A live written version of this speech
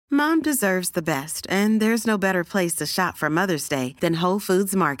Mom deserves the best, and there's no better place to shop for Mother's Day than Whole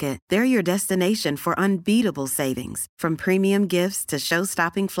Foods Market. They're your destination for unbeatable savings, from premium gifts to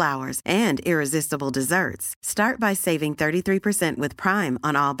show-stopping flowers and irresistible desserts. Start by saving 33% with Prime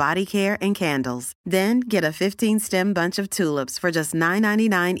on all body care and candles. Then get a 15-stem bunch of tulips for just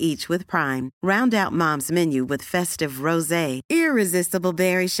 $9.99 each with Prime. Round out Mom's menu with festive rosé, irresistible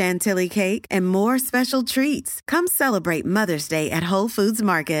berry chantilly cake, and more special treats. Come celebrate Mother's Day at Whole Foods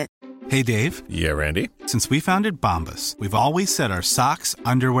Market. Hey, Dave. Yeah, Randy. Since we founded Bombas, we've always said our socks,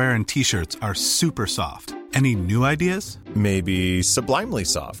 underwear, and T-shirts are super soft. Any new ideas? Maybe sublimely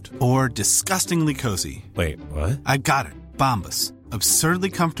soft. Or disgustingly cozy. Wait, what? I got it. Bombas.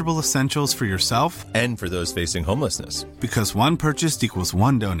 Absurdly comfortable essentials for yourself and for those facing homelessness. Because one purchased equals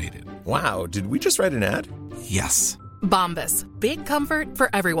one donated. Wow, did we just write an ad? Yes. Bombas. Big comfort for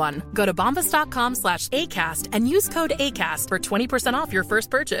everyone. Go to bombas.com/ACAST and use code ACAST for 20% off your first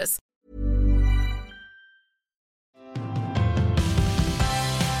purchase.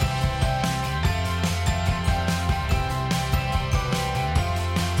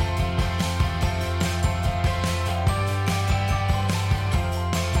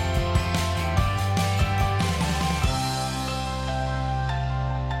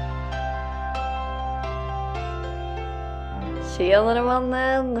 Tjenare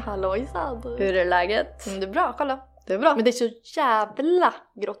mannen! Hallojsan! Hur är läget? Det är bra, kolla. Det är bra. Men det är så jävla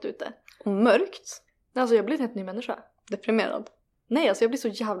grått ute. Och mörkt. Alltså jag blir en helt ny människa. Deprimerad. Nej, alltså jag blir så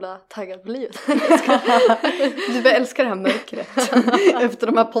jävla taggad på livet. Du bara älskar det här mörkret. Efter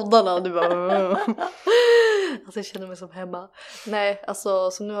de här poddarna. Du bara... Alltså jag känner mig som hemma. Nej,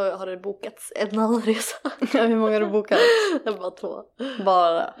 alltså så nu har det bokats en annan resa. Ja, hur många har du bokat? Jag bara 2.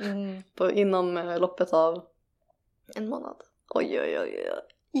 Bara. Inom loppet av... En månad. Oj.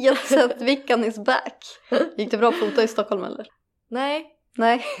 Helt sett, Vickan is back. Gick det bra att fota i Stockholm eller? Nej.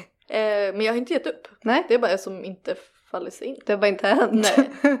 Men jag har inte gett upp. Nej. Det är bara jag som inte faller sig in. Det har bara inte hänt.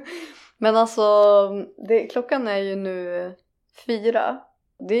 Nej. Men alltså, klockan är ju nu 4.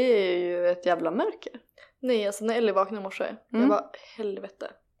 Det är ju ett jävla mörker. Nej, alltså när Ellie vaknade i morse. Jag bara, helvete.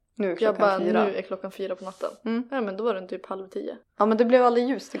 Nu är klockan 4. Nu är klockan 4 på natten. Ja, men då var den typ 9:30. Ja, men det blev aldrig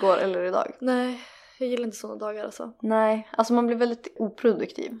ljust igår eller idag. Nej. Jag gillar inte sådana dagar alltså. Nej, alltså man blir väldigt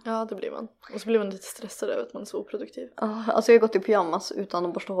oproduktiv. Ja, det blir man. Och så blir man lite stressad över att man är så oproduktiv. Alltså jag har gått i pyjamas utan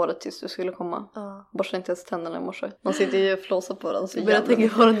att borsta håret tills du skulle komma. Borsta inte ens tänderna i morse. Man sitter ju och flåsar på den. Jag började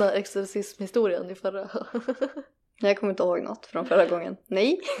tänka på den där exorcismhistorien i förra. Jag kommer inte ihåg något från förra gången.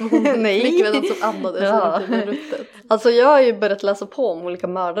 Nej. Nej. Flickvännen som andades. Ja. Alltså jag har ju börjat läsa på om olika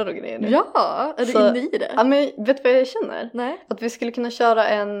mördare och grejer nu. Ja, är du inne i det? Ja, men vet du vad jag känner? Nej. Att vi skulle kunna köra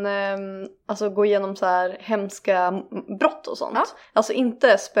en, alltså gå igenom så här hemska brott och sånt. Ja. Alltså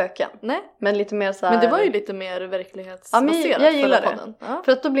inte spöken. Nej. Men lite mer så här... Men det var ju lite mer verklighetsbaserat. Ja, men jag gillar det. Ja.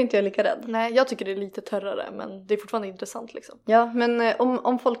 För att då blir inte jag lika rädd. Nej, jag tycker det är lite törrare, men det är fortfarande intressant liksom. Ja, men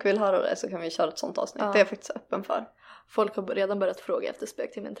om folk vill höra det så kan vi köra ett sånt avsnitt. Det är jag faktiskt öppen för. Folk har redan börjat fråga efter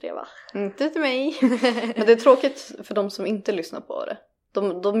spöktimmen 3, va? Inte till mig. Men det är tråkigt för de som inte lyssnar på det.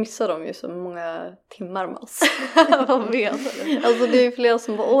 Då missar de ju så många timmar med oss. Vad menar du? Alltså det är ju flera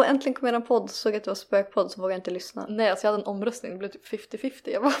som bara, äntligen kom en podd, såg att det var spökpodd, så vågar jag inte lyssna. Nej, alltså jag hade en omröstning, det blev typ 50-50.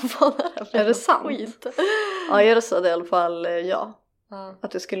 Jag bara, vad är det sant? Skit. Ja, jag röstade i alla fall ja.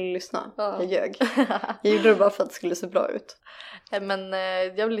 Att du skulle lyssna. Jag ljög. Jag gjorde det bara för att det skulle se bra ut. Men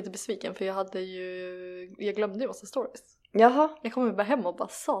jag blev lite besviken för jag glömde ju massa stories. Jaha. Jag kommer bara hem och bara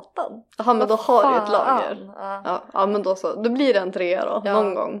satan. Jaha, men då har du ett lager. Ja, men då så. Då blir det en 3 då,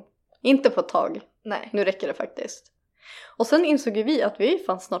 någon gång. Inte på ett tag. Nej. Nu räcker det faktiskt. Och sen insåg vi att vi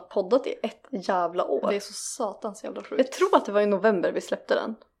fanns snart poddat i ett jävla år. Det är så satans jävla sjukt. Jag tror att det var i november vi släppte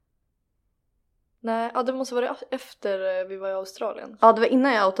den. Nej, det måste vara efter vi var i Australien. Ja, det var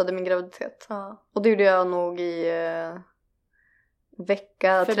innan jag outade min graviditet. Ja. Och det gjorde jag nog i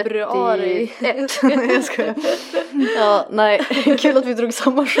vecka februari 31. Jag skojar. Ja, nej. Kul att vi drog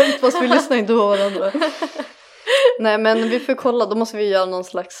samma skämt fast vi lyssnar inte på varandra. Nej, men vi får kolla. Då måste vi göra någon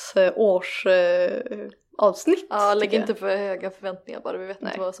slags avsnitt. Ja, lägg inte för höga förväntningar bara. Vi vet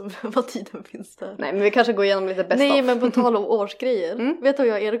inte vad tiden finns där. Nej, men vi kanske går igenom lite bäst. Nej, men på tal om årsgrejer. Vet du vad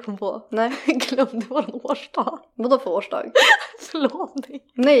jag och Erik kom på? Nej. Glömde vår årsdag. Vadå för årsdag? Förlovning.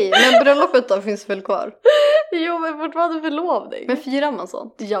 Nej, men bröllopet då finns väl kvar? Jo, men fortfarande förlovning. Men firar man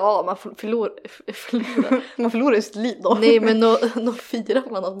sånt? Ja, man förlorar. Man förlorar ju sitt liv då. Nej, men då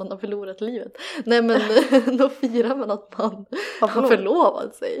firar man att man har förlorat livet. Nej, men då firar man att man har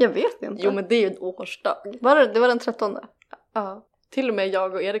förlovat sig. Jag vet inte. Jo, men det är ju en årsdag. Det var den 13. Ja. Till och med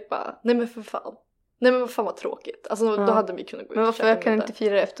jag och Erik bara, nej men för fan. Nej men vad fan vad tråkigt. Alltså då hade vi kunnat gå ut. Men varför jag kan inte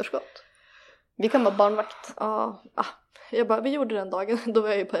fira det efterskott? Vi kan vara barnvakt. Ja, vi gjorde den dagen. Då var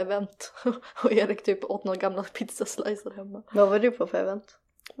jag ju på event. Och Erik typ åt några gamla pizzaslicer hemma. Vad var du på för event?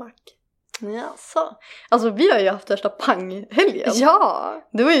 Mack. Jaså. Alltså vi har ju haft värsta panghelgen. Ja.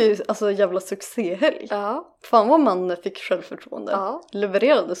 Det var ju alltså jävla succéhelg. Ja. Fan vad man fick självförtroende. Ja.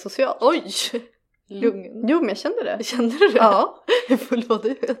 Levererade socialt. Oj. Lugn. Jo men jag kände det. Kände du det? Ja. Hur full var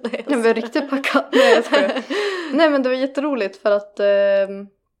du? Nej, Jag var riktigt packad. Nej jag skojar. Nej men det var jätteroligt för att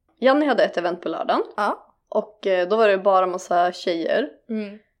Janni hade ett event på lördagen. Ja. Och då var det bara massa tjejer.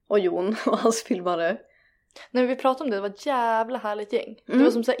 Mm. Och Jon och hans filmare. När vi pratade om det var ett jävla härligt gäng. Det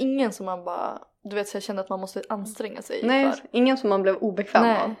var som så här, ingen som man bara, du vet så jag kände att man måste anstränga sig Nej, för. ingen som man blev obekväm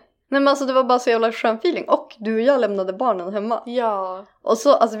Nej. av. Nej men alltså det var bara så jävla skön feeling. Och du och jag lämnade barnen hemma. Ja. Och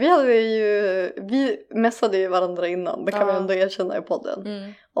så, alltså vi messade ju varandra innan. Det kan vi ändå erkänna i podden.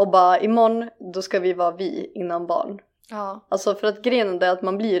 Mm. Och bara imorgon, då ska vi vara vi innan barn. Ja. Alltså för att grejen är att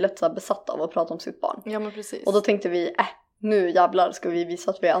man blir ju lätt så här besatt av att prata om sitt barn. Ja men precis. Och då tänkte vi, nu jävlar ska vi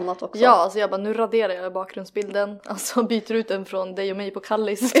visa att vi är annat också. Ja, alltså jag bara, nu raderar jag bakgrundsbilden. Alltså byter ut den från dig och mig på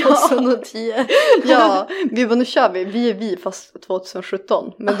Kallis 2010. Ja, vi bara, nu kör vi. Vi är vi fast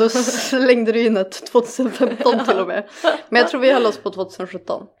 2017. Men då slängde du in ett 2015 till och med. Men jag tror vi höll oss på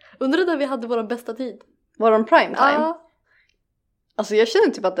 2017. Undrar när vi hade vår bästa tid. Var det prime time? Ja. Alltså jag känner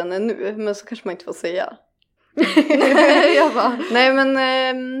typ att den är nu. Men så kanske man inte får säga. Jag bara. Nej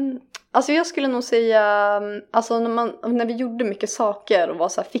men alltså jag skulle nog säga alltså när vi gjorde mycket saker och var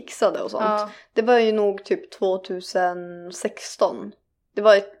så här fixade och sånt. Ja. Det var ju nog typ 2016. Det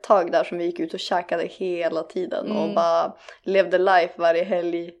var ett tag där som vi gick ut och käkade hela tiden och bara levde life varje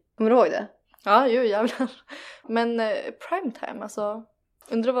helg. Kommer du ihåg det? Ja, jo jävlar. Men primetime, alltså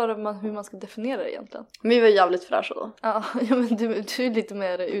undrar hur man ska definiera det egentligen. Men vi var jävligt fräscha då. Ja men du är lite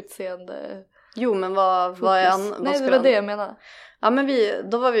mer utseende. Jo men vad är Nej, det var det jag menar. Ja men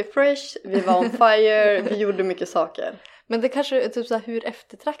då var vi fresh, vi var on fire, vi gjorde mycket saker. Men det kanske är typ så här hur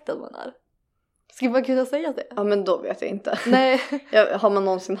eftertraktad man är. Ska man kunna säga det? Ja men då vet jag inte. Nej. Har man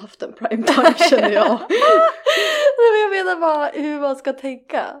någonsin haft en prime time känner jag. Nej, jag menar bara hur man ska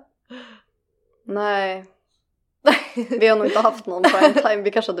tänka. Nej. Vi har nog inte haft någon prime time.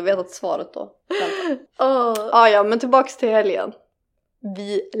 Vi kanske hade vetat svaret då. Ja men tillbaks till helgen.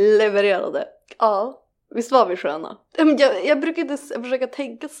 Vi levererade. Ja. Visst var vi sköna? Jag brukar inte försöka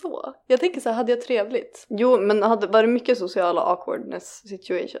tänka så. Jag tänker så här, hade jag trevligt? Jo, men var det mycket sociala awkwardness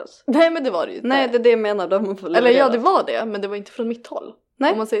situations? Nej, men det var det ju inte. Nej, det är det jag menar. Då man får leverera. Eller ja, det var det. Men det var inte från mitt håll.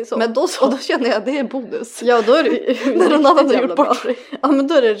 Nej, om man säger så. Men då så. Och då känner jag att det är bonus. Ja, då är det när någon annan har gjort bort sig. Ja, men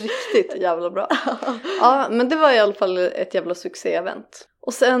då är det riktigt jävla bra. Ja, men det var i alla fall ett jävla succé-event.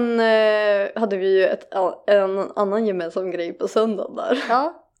 Och sen hade vi ju en annan gemensam grej på söndagen där.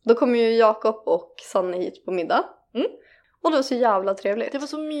 Ja. Då kom ju Jakob och Sanne hit på middag. Och det var så jävla trevligt. Det var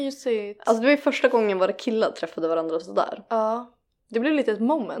så mysigt. Alltså det var ju första gången våra killar träffade varandra sådär. Ja. Det blev lite ett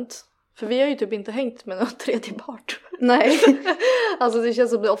moment. För vi har ju typ inte hängt med någon tredje part. Nej. Alltså det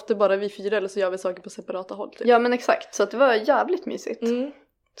känns som det är ofta bara vi fyra eller så gör vi saker på separata håll. Typ. Ja men exakt. Så att det var jävligt mysigt.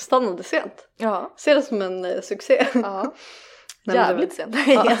 Stannade sent. Ja. Ser det som en succé. Ja. Nej, jävligt sent.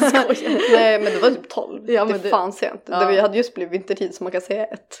 Nej, jag skojar. Nej men det var typ 12. Ja, men det är fan sent. Ja. Vi hade just blivit vintertid så man kan säga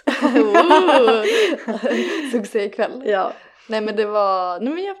 1. Succé ikväll. Ja. Nej men det var, nu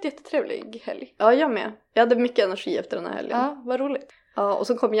har vi haft jättetrevlig helg. Ja jag med. Jag hade mycket energi efter den här helgen. Ja, vad roligt. Ja och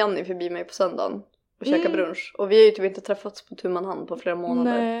så kom Janni förbi mig på söndagen och käkade brunch. Och vi har ju typ inte träffats på tu man hand på flera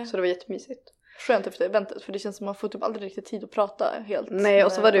månader. Nej. Så det var jättemysigt. Skönt efter eventet för det känns som man får typ aldrig riktigt tid att prata helt. Nej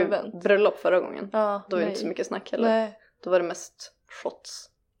och så var det event. bröllop förra gången. Ja, Då var det inte så mycket snack heller. Nej. Då var det mest shots.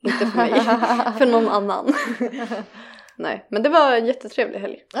 Inte för mig. För någon annan. Nej, men det var en jättetrevlig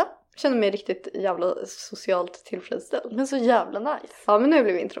helg. Ja. Jag känner mig riktigt jävla socialt tillfredsställd. Men så jävla nice. Ja, men nu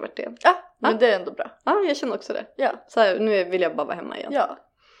blev vi introvert igen. Ja, men det är ändå bra. Ja, jag känner också det. Ja. Så här, nu vill jag bara vara hemma igen. Ja.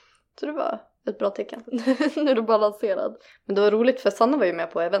 Så det var ett bra tecken. Nu är du balanserad. Men det var roligt för Sanna var ju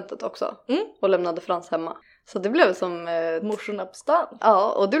med på eventet också. Och lämnade Frans hemma. Så det blev som... morsorna på stan.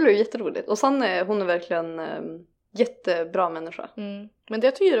 Ja, och det blev jätteroligt. Och Sanna, hon är verkligen jättebra människa. Men det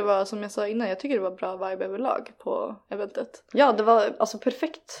jag tycker det var, som jag sa innan, jag tycker det var bra vibe överlag på eventet. Ja, det var alltså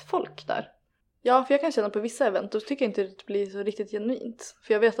perfekt folk där. Ja, för jag kan känna på vissa event, då tycker jag inte det blir så riktigt genuint.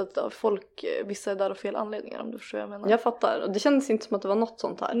 För jag vet att folk, vissa är där av fel anledningar, om du förstår vad jag menar. Jag fattar, och det kändes inte som att det var något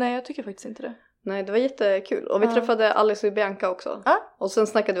sånt här. Nej, jag tycker faktiskt inte det. Nej, det var jättekul. Och vi träffade Alice och Bianca också. Och sen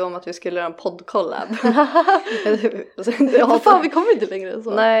snackade vi om att vi skulle göra en podd-collab. Ja, fan, vi kommer inte längre än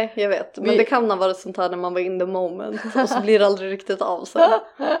så. Nej, jag vet. Men det kan ha varit sånt här när man var in the moment. Och så blir det aldrig riktigt av sig.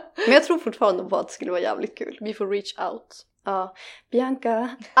 Men jag tror fortfarande på att det skulle vara jävligt kul. Vi får reach out. Ja, Bianca,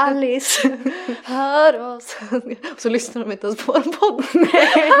 Alice, hör oss. Så lyssnar de inte ens på en podd.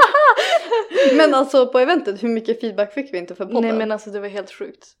 Men alltså på eventet, hur mycket feedback fick vi inte för podden? Nej men alltså det var helt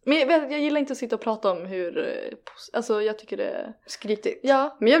sjukt. Men jag gillar inte att sitta och prata om hur, alltså jag tycker det... Skrytigt.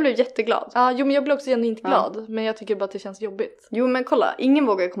 Ja. Men jag blev jätteglad. Ja, jo men jag blev också genuint glad. Men jag tycker bara att det känns jobbigt. Jo men kolla, ingen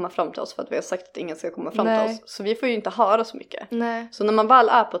vågar komma fram till oss för att vi har sagt att ingen ska komma fram till oss. Så vi får ju inte höra så mycket. Nej. Så när man väl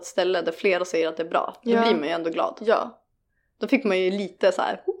är på ett ställe där flera säger att det är bra, då blir man ju ändå glad. Ja. Då fick man ju lite så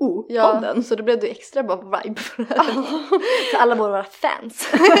här, podden. Så då blev det extra bra vibe. Så alla borde vara fans.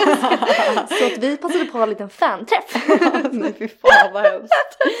 Så att vi passade på en liten fanträff. Nej fy fan vad hemskt.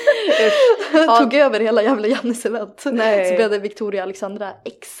 Tog över hela jävla Jannis event. Nej. Så blev det Victoria Alexandra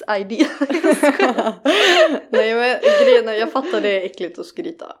X-ID. Nej men grejen är, jag fattar det är äckligt att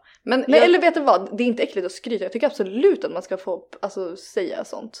skryta. Men nej eller vet du vad, det är inte äckligt att skryta. Jag tycker absolut att man ska få säga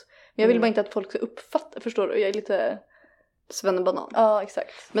sånt. Men jag vill bara inte att folk ska uppfatta, förstår du? Jag är lite... Svennebanan. Ja,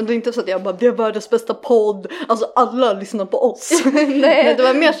 exakt. Men det är inte så att jag bara, vi har världens bästa podd. Alltså alla lyssnar på oss. Nej, det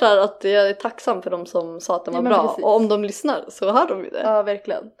var mer så här att jag är tacksam för de som sa att den var bra. Precis. Och om de lyssnar så hör de ju det. Ja,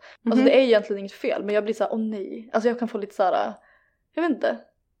 verkligen. Alltså det är egentligen inget fel. Men jag blir så här, nej. Alltså jag kan få lite så här, jag vet inte.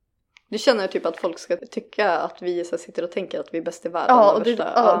 Du känner typ att folk ska tycka att vi så sitter och tänker att vi är bäst i världen. Ja, och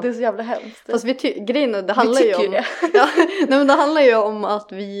det är så jävla hemskt. Fast grejen det handlar ju om... Ja, nej, men det handlar ju om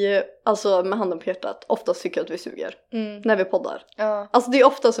att vi, alltså med handen på hjärtat, oftast tycker att vi suger. När vi poddar. Ja. Alltså det är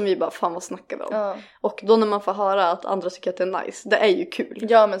ofta som vi bara, fan vad snackar vi om? Ja. Och då när man får höra att andra tycker att det är nice, det är ju kul.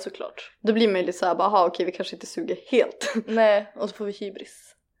 Ja men såklart. Då blir man ju lite såhär, bara okej vi kanske inte suger helt. Nej, och så får vi hybris.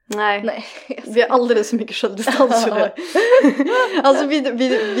 Nej. Vi har alldeles så mycket självdistans för det. Alltså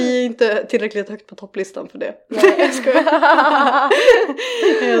vi är inte tillräckligt högt på topplistan för det. Nej, jag skojar.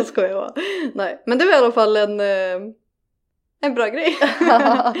 Jag skojar bara. Nej, men det var i alla fall en bra grej.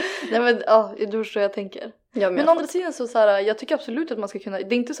 Nej men du förstår jag tänker. Men å andra sidan så här, jag tycker absolut att man ska kunna,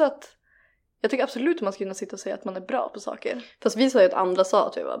 det är inte så att jag tycker absolut att man ska kunna sitta och säga att man är bra på saker. Fast vi sa ju att andra sa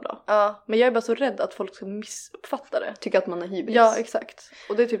att vi var bra. Ja, men jag är bara så rädd att folk ska missuppfatta det. Tycker att man är hybris. Ja, exakt.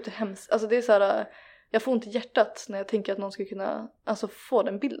 Och det är typ det hemskt. Alltså det är så här, jag får ont i hjärtat när jag tänker att någon ska kunna få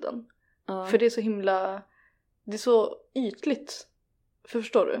den bilden. För det är så himla, det är så ytligt.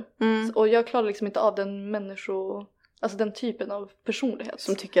 Förstår du? Och jag klarar liksom inte av den den typen av personlighet.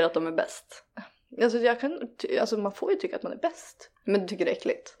 Som tycker att de är bäst. Alltså man får ju tycka att man är bäst. Men du tycker det är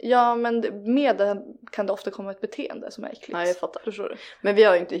äckligt? Ja, men med det kan det ofta komma ett beteende som är äckligt. Ja, jag fattar. Förstår du? Men vi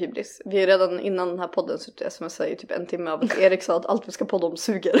har ju inte hybris. Vi är redan innan den här podden suttit smsar ju typ en timme av att Erik sa att allt vi ska podda om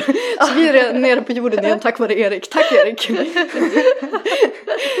suger. Så vi är redan nere på jorden igen tack vare Erik. Tack Erik!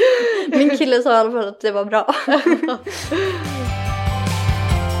 Min kille sa i alla fall att det var bra.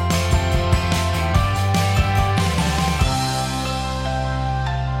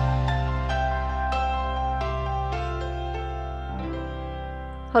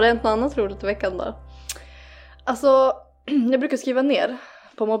 Har det hänt något annat roligt i veckan då? Alltså, jag brukar skriva ner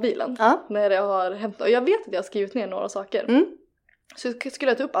på mobilen när jag har hämtat. Och jag vet att jag har skrivit ner några saker. Så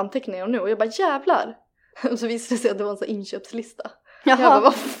skulle jag ta upp anteckningar nu och jag bara jävlar. Och så visade det sig att det var en sån inköpslista. Jaha. Jag bara,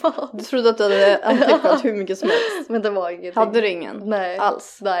 vad fan? Du trodde att du hade antecknat hur mycket som helst. Men det var ingenting. Hade du ingen? Nej.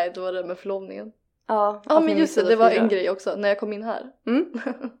 Alls? Nej, det var det med förlovningen. Ja, men just det var en grej också. När jag kom in här.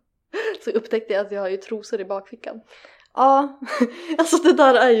 Så upptäckte jag att jag har ju trosor i bakfickan. Ja, alltså det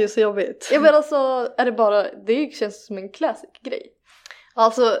där är ju så jobbigt. Ja men alltså, är det bara, det känns som en classic grej.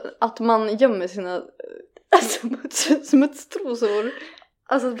 Alltså att man gömmer sina smutstrosor.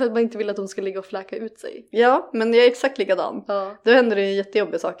 Alltså för att man inte vill att de ska ligga och fläka ut sig. Ja, men jag är exakt likadan. Då händer det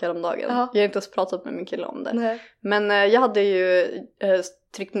jättejobbiga saker om dagen. Jag har inte ens pratat med min kille om det. Nej. Men jag hade ju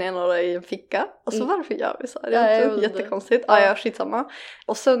tryckt ner några i en ficka. Alltså varför gör vi så här? Det är jättekonstigt. Ja, skitsamma.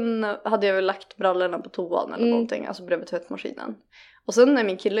 Och sen hade jag väl lagt brallorna på toan eller någonting. Alltså bredvid tvättmaskinen. Och sen är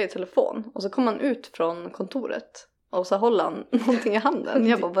min kille i telefon. Och så kom han ut från kontoret. Och så håller han någonting i handen.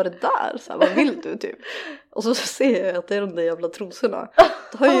 Jag bara, vad är det där? Så här, vad vill du typ? Och så ser jag att det är de där jävla trosorna.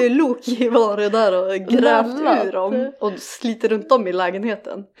 Då har ju Loki varit där och grävt ur dem. Och sliter runt dem i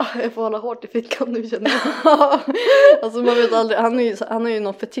lägenheten. Jag får hålla hårt i fickan nu känner jag. Alltså man vet aldrig. Han har ju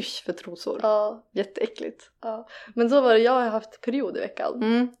någon fetisch för trosor. Ja. Jätteäckligt. Ja. Men så var det, jag har haft period i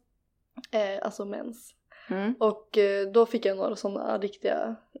veckan. Alltså mens. Och då fick jag några sådana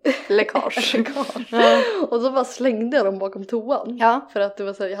riktiga läckage. Och så bara slängde jag dem bakom toan. För att det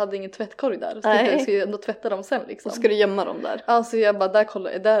var så här, jag hade ingen tvättkorg där. Så jag skulle ändå tvätta dem sen liksom. Och ska du gömma dem där? Alltså jag bara, där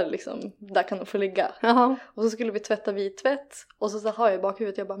kan de få ligga. Och så skulle vi tvätta vittvätt. Och så har jag i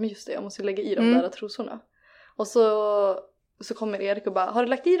bakhuvudet, jag bara, men just det, jag måste lägga i de där trosorna. Och så kommer Erik och bara, har du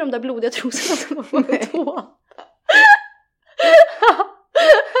lagt i de där blodiga trosorna som var på toan?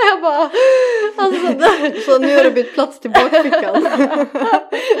 Jag bara, alltså där. Så nu har du bytt plats till bakfickan.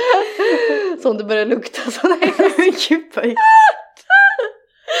 Så om det börjar lukta så nej. Gud vad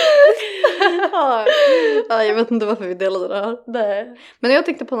Jag vet inte varför vi delade det här. Nej. Men jag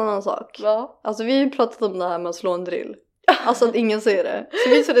tänkte på en annan sak. Va? Alltså vi har ju pratat om det här med att slå en drill. Alltså att ingen säger det. Så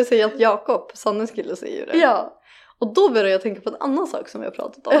visade det sig att Jakob, Sannes kille, säger ju det. Ja. Och då började jag tänka på en annan sak som vi har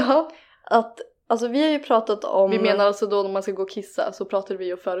pratat om. Ja. Att, alltså vi har ju pratat om... Vi menar alltså då när man ska gå och kissa så pratade vi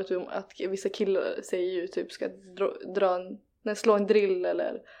ju förut om att vissa killar säger ju typ ska slå en drill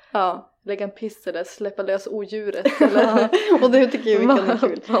eller lägga en piss eller släppa lös odjuret. Eller... och det tycker jag vi kan vara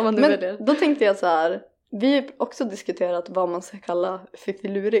kul. Men då tänkte jag så här... Vi har också diskuterat vad man ska kalla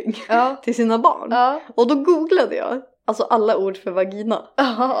fiffiluring till sina barn. Ja. Och då googlade jag alltså alla ord för vagina.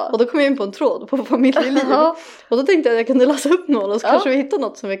 Aha. Och då kom jag in på en tråd på familjeliv. Aha. Och då tänkte jag att jag kunde läsa upp några och så kanske vi hittar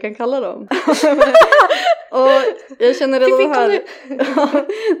något som vi kan kalla dem. Och jag känner redan här...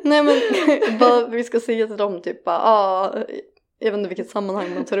 Nej men vad vi ska säga till dem typ jag vet inte vilket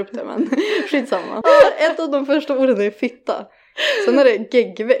sammanhang man tar upp det men skitsamma. Ett av de första orden är fitta. Sen är det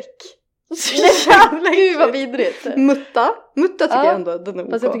geggväck. Gud vad vidrigt. Mutta tycker jag ändå den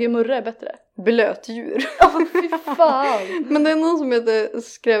är fast jag tycker murra är bättre. Blötdjur. Fy fan. Men det är någon som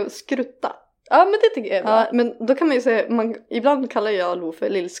skrev skrutta. Ja men det tycker jag är bra. Men då kan man ju säga ibland kallar jag Lo för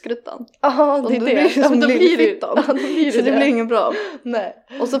lillskruttan. Ja det är det. Blir som då lillfittan. Så det blir inget bra. Nej.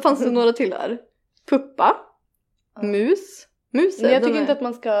 Och så fanns det några till här. Puppa. Mus. Men jag tycker inte att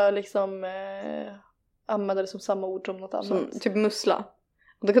man ska liksom använda det som samma ord som något annat. Som typ mussla.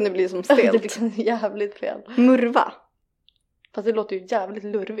 Och då kan det bli som stelt. Det blir jävligt fel. Murva. Fast det låter ju jävligt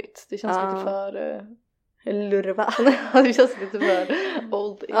lurvigt. Det känns lite för... Lurva. Det känns lite för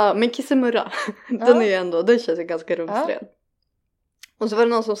old. Ja, men kissemurra. Den är ju ändå, den känns ju ganska rumsren. Och så var det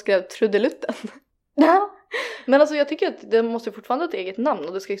någon som skrev trudelutten. Ja. Men alltså jag tycker att det måste fortfarande ha ett eget namn.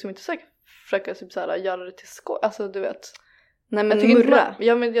 Och det ska liksom inte försöka typ såhär, göra det till skoj. Alltså du vet... Nej men murra.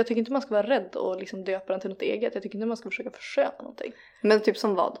 Jag tycker inte man ska vara rädd och liksom döpa den till något eget. Jag tycker inte man ska försöka försköna någonting. Men typ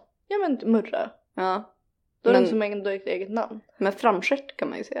som vad? Ja men murra. Ja. Då är det som ändå ett eget namn. Men framskärt kan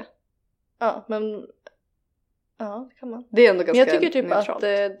man ju säga. Ja men... Ja det kan man. Det är ändå ganska men jag tycker typ neutralt.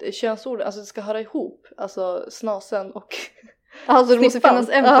 Att könsord, alltså det ska höra ihop. Alltså snasen och... Alltså det måste finnas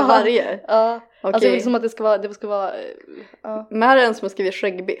en för varje. Ja. Okay. Alltså liksom att det ska vara Men här är en som har skrivit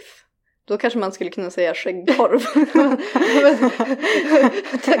skäggbiff. Då kanske man skulle kunna säga skäggkorv.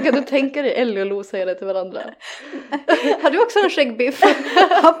 Kan du tänka dig Ellie och Lo säga det till varandra? Har du också en skäggbiff?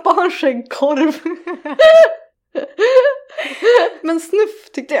 Pappa har en skäggkorv. Men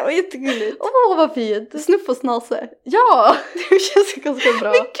snuff tyckte jag var jättegulligt. Åh vad fint. Snuff och snase. Ja, det känns ganska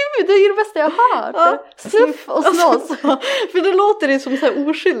bra. Men gud, det är det bästa jag har hört. Ja, snuff och snase. För då låter det som så här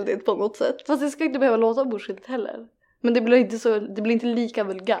oskyldigt på något sätt. Fast det ska inte behöva låta oskyldigt heller. Men det blir inte lika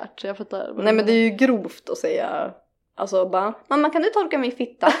vulgärt. Jag fattar. Nej men det är ju grovt att säga. Alltså bara, mamma kan du torka min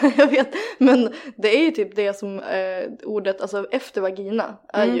fitta? Jag vet, men det är ju typ det som ordet, alltså efter vagina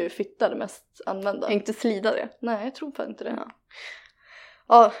är ju fitta det mest använda. Är inte slida det? Nej, jag tror fan inte det.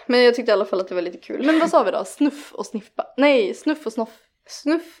 Ja, men jag tyckte i alla fall att det var lite kul. Men vad sa vi då? Snuff och sniffa? Nej, snuff och snoff.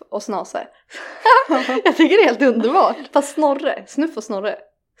 Snuff och snase. Jag tycker det är helt underbart. Fast snorre, snuff och snorre.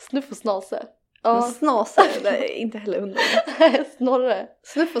 Snuff och snase. Ja. Snase, det är inte heller under. Snorre.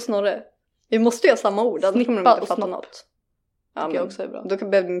 Snuff och snorre. Vi måste ju ha samma ord, annars kommer de inte fatta något. Ja, men jag också är bra. Då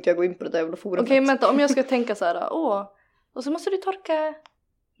behöver inte jag gå in på det där jävla forumet. Okej, vänta, om jag ska tänka så här, och så måste du torka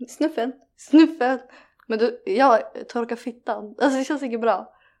snuffen. Men torka fittan. Alltså det känns inte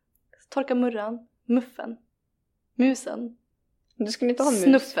bra. Torka murran, muffen, musen. Du skulle inte ha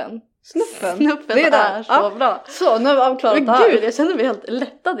en mus. Snuffen Det är så bra. Så, nu har vi avklarat det här. Gud, jag känner mig helt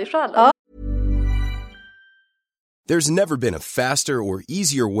lättad i själen. Ja. There's never been a faster or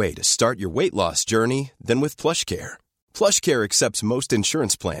easier way to start your weight loss journey than with PlushCare. PlushCare accepts most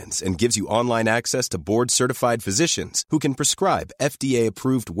insurance plans and gives you online access to board-certified physicians who can prescribe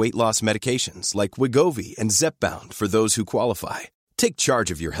FDA-approved weight loss medications like Wegovy and Zepbound for those who qualify. Take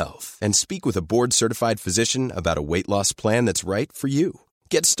charge of your health and speak with a board-certified physician about a weight loss plan that's right for you.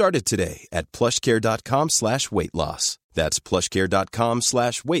 Get started today at plushcare.com/weightloss. That's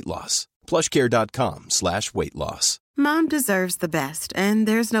plushcare.com/weightloss. plushcare.com/weightloss. Mom deserves the best, and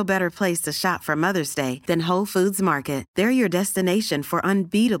there's no better place to shop for Mother's Day than Whole Foods Market. They're your destination for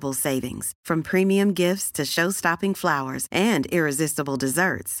unbeatable savings, from premium gifts to show-stopping flowers and irresistible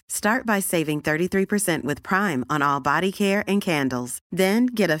desserts. Start by saving 33% with Prime on all body care and candles. Then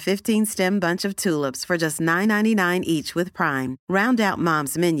get a 15-stem bunch of tulips for just $9.99 each with Prime. Round out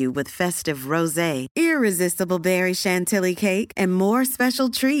Mom's menu with festive rosé, irresistible berry chantilly cake, and more special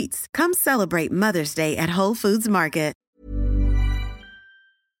treats. Come celebrate Mother's Day at Whole Foods Market.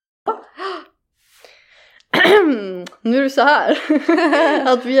 Nu är det så här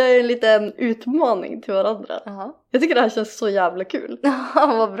att vi har en liten utmaning till varandra. Jag tycker det här känns så jävla kul.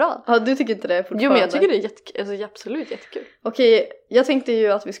 Ja, vad bra. Ja, du tycker inte det fortfarande? Jo, men jag tycker det är absolut jättekul. Okej, jag tänkte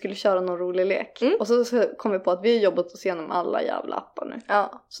ju att vi skulle köra någon rolig lek. Och så kom vi på att vi har jobbat oss igenom alla jävla appar nu.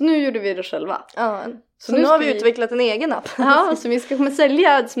 Ja. Så nu gjorde vi det själva. Ja. Så nu har vi utvecklat en egen app. Ja, så vi ska komma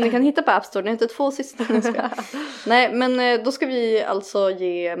sälja som ni kan hitta på App Store. Ni heter 2 systrar. Nej, men då ska vi alltså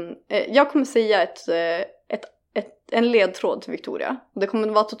ge... jag kommer säga en ledtråd till Victoria. Det kommer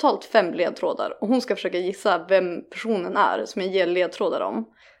att vara totalt 5 ledtrådar. Och hon ska försöka gissa vem personen är som jag ger ledtrådar om.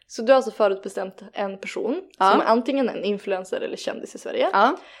 Så du har alltså förutbestämt en person som är antingen en influencer eller kändis i Sverige.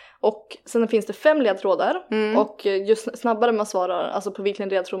 Ja. Och sen finns det 5 ledtrådar. Och ju snabbare man svarar, alltså på vilken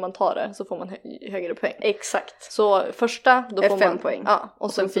ledtråd man tar det, så får man högre poäng. Exakt. Så första, då får 5 man poäng. Ja,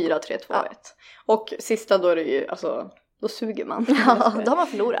 och sen 4, 3, 2, 1. Och sista då är det ju, alltså, då suger man. Ja, då har man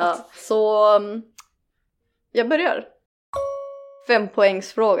förlorat. Ja. Så jag börjar.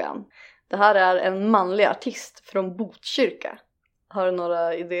 5-poängsfrågan. Det här är en manlig artist från Botkyrka. Har du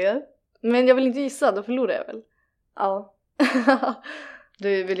några idéer? Men jag vill inte gissa, då förlorar jag väl. Ja.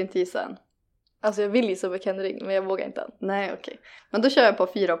 Du vill inte gissa än? Alltså jag vill gissa på Ken Ring, men jag vågar inte än. Nej, okej. Men då kör jag på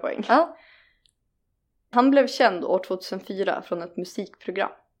 4 poäng. Ja. Han blev känd år 2004 från ett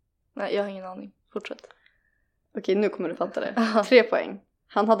musikprogram. Nej, jag har ingen aning. Fortsätt. Okej, nu kommer du fatta det. 3 poäng.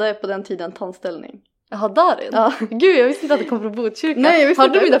 Han hade på den tiden tandställning. Jaha, Darin? Ja. Gud, jag visste inte att det kom från Botkyrka. Nej, jag visste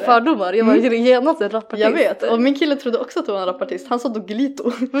inte. Har du mina fördomar? Jag var genast en rapartist. Jag vet, och min kille trodde också att det var en rapartist. Han sa Doggelito.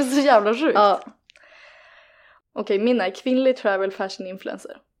 Det var så jävla sjukt. Ja. Okej, min är kvinnlig travel fashion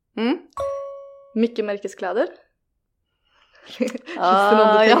influencer. Mycket märkeskläder.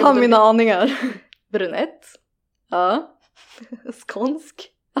 Jag har mina aningar. Brunett. Ja. Skånsk.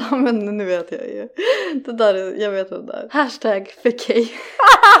 Ja, men nu vet jag ju. Det där, jag vet vad det är. Hashtag FK.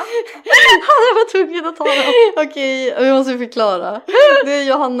 Jag var tvungen att ta det. Okej, vi måste förklara. Det är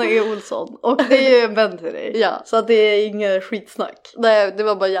Johanna E. Olsson. Och det är ju en vän till dig. Ja. Så att det är inget skitsnack. Nej, det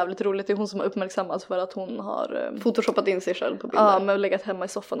var bara jävligt roligt. Det är hon som har uppmärksammats för att hon har photoshoppat in sig själv på bilder. Ja, men legat hemma i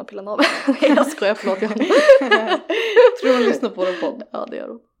soffan och pillat av. Jag skojar, förlåt Johanna. Tror hon lyssnar på vår podd? Ja, det gör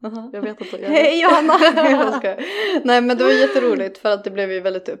hon. Jag vet att hon gör det. Hej Johanna! Nej, men det var jätteroligt för att det blev ju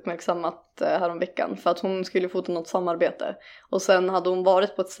väldigt uppmärksammat häromveckan. För att hon skulle fota något samarbete. Och sen hade hon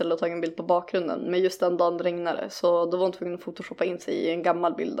varit på ett ställe och tagit en bild på bakgrunden. Men just den dagen regnade. Så då var hon tvungen att photoshoppa in sig i en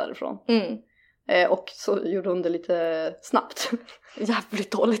gammal bild därifrån. Och så gjorde hon det lite snabbt.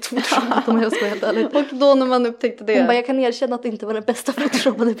 Jävligt dåligt photoshopat om jag ska vara helt ärlig. Och då när man upptäckte det. Hon bara, jag kan erkänna att det inte var den bästa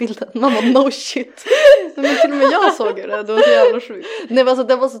photoshoppade bilden. Man bara, no shit. Men till och med jag såg det. Det var så jävla sjukt. Nej, men alltså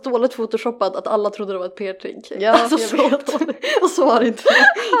det var så dåligt photoshopat att alla trodde det var ett PR-trick. Ja, alltså, jag vet. Och så var det inte.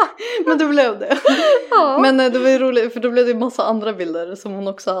 Men det blev det. Ja. Men det var ju roligt för då blev det en massa andra bilder som hon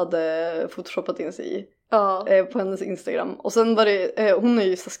också hade photoshoppat in sig i. Ja. På hennes Instagram. Och sen var det, hon är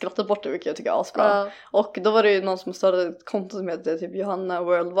ju så skrattat bort det, vilket jag tycker är asbra. Ja. Och då var det ju någon som startade ett konto som heter typ Johanna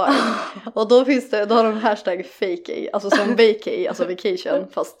Worldwide. Och då har de hashtag fake, alltså som vacay, alltså vacation,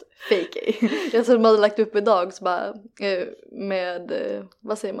 fast fake. Jag tror de hade lagt upp idag så bara, med,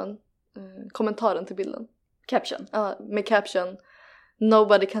 vad säger man, kommentaren till bilden. Caption. Ja, med caption,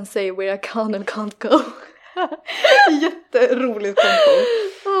 nobody can say where I can and can't go. Jätteroligt konto.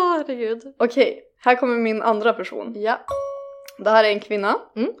 Herregud. Okej, här kommer min andra person. Ja. Det här är en kvinna.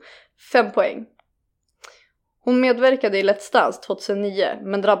 5 poäng. Hon medverkade i Let's Dance 2009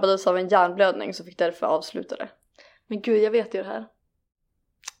 men drabbades av en hjärnblödning så fick därför avsluta det. Men gud, jag vet ju det här.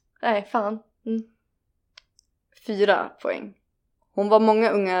 Nej, fan. 4 poäng. Hon var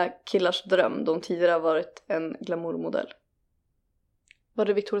många unga killars dröm då hon tidigare varit en glamourmodell. Var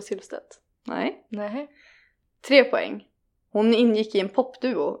det Victoria Silvstedt? Nej. 3 poäng. Hon ingick i en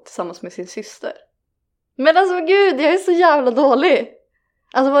popduo tillsammans med sin syster. Men alltså gud, jag är så jävla dålig.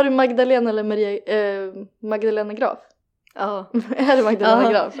 Alltså var det Magdalena eller Magdalena Graf? Ja. Är det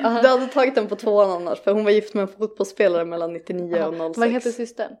Magdalena Graf? Du hade tagit den på 2 annars för hon var gift med en fotbollsspelare mellan 99 och 06. Vad heter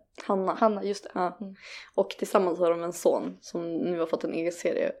systern? Hanna, just det. Ja. Och tillsammans har de en son som nu har fått en egen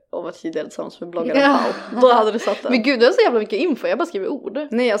serie och var tidigare tillsammans med bloggaren Pau. Då hade du satt den. Men gud, det är så jävla mycket info, jag bara skriver ord.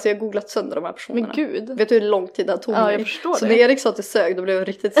 Nej, alltså jag har googlat sönder de här personerna. Men gud. Vet du hur lång tid det tog mig? Ja, jag förstår så det. när Erik sa att det sög, då blev jag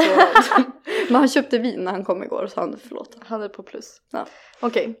riktigt sårad. Men han köpte vin när han kom igår så han förlåt. Han är på plus. Ja.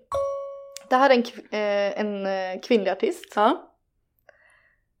 Okej. Det här är en kvinnlig artist. Ja.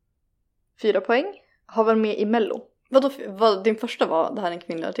 4 poäng. Har varit med i Mello. Vad din första var det här är en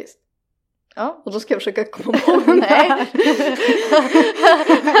kvinnlig artist? Ja. Och då ska jag försöka komma på den. Nej.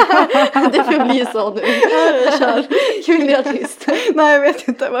 Det får bli så nu. Kör. Kvinnlig artist. Nej, jag vet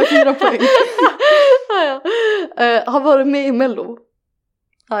inte. Vad 4 poäng. Har varit med i Mello.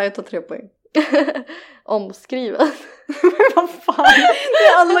 Ja, jag tar 3 poäng. Omskriven. Vad fan? Det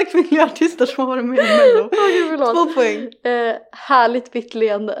är alla kvinnliga artister som har varit med i Mello. 2 poäng. Härligt vitt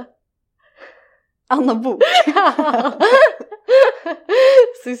leende. Anna Bok.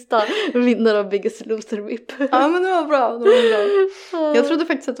 Sista vinnare av Biggest Loser VIP. Ja, men det var bra. Jag trodde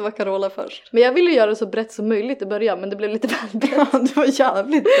faktiskt att det var Carola först. Men jag ville göra det så brett som möjligt i början, men det blev lite väl brett. Ja, det var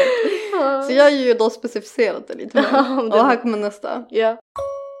jävligt brett. Så jag har ju då specificerat det lite mer. Och här kommer nästa. Ja.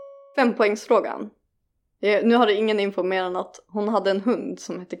 5-poängsfrågan. Nu har det ingen info mer än att hon hade en hund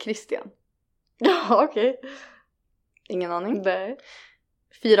som hette Christian. Ja, okej. Ingen aning. Nej.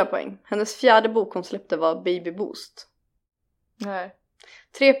 4 poäng. Hennes 4:e bok hon släppte var Baby Boost. Nej.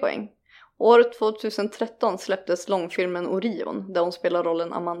 3 poäng. År 2013 släpptes långfilmen Orion där hon spelar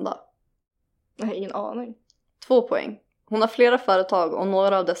rollen Amanda. Nej, ingen aning. 2 poäng. Hon har flera företag och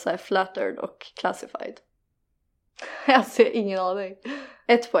några av dessa är Flattered och Classified. Jag ser ingen aning.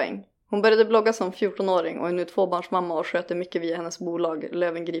 1 poäng. Hon började blogga som 14-åring och är nu 2-barnsmamma och sköter mycket via hennes bolag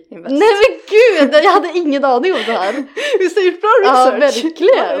Löwengrip Invest. Nej men gud, jag hade ingen aning om det här. Visst har gjort bra research? Ja,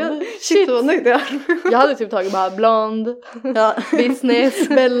 verkligen. Shit vad nöjd jag. Jag hade typ tagit bara blond, Ja. business,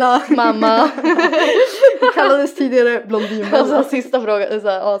 Bella, mamma. kallades tidigare Blondin. Alltså sista frågan är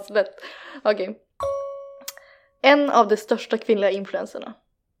såhär aslätt. Okej. En av de största kvinnliga influencerna.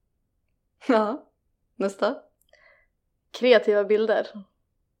 Ja. Nästa. Kreativa bilder.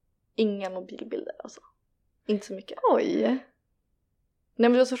 Inga mobilbilder alltså. Inte så mycket. Oj. Nej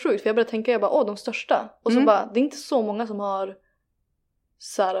men det var så sjukt för jag började tänka, jag bara de största. Och så bara, det är inte så många som har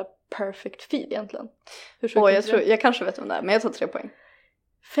såhär perfect feed egentligen. Jag kanske vet om det är, men jag tar 3 poäng.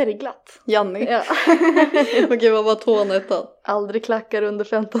 Färgglatt. Janni. Ja. Okej, vad var tån ettan? Aldrig klackar under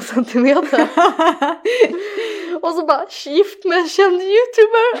 15 centimeter. Och så bara, gift med en känd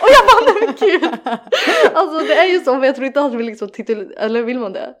youtuber. Och jag bara, nej men gud. Alltså det är ju så, men jag tror inte att vi liksom eller vill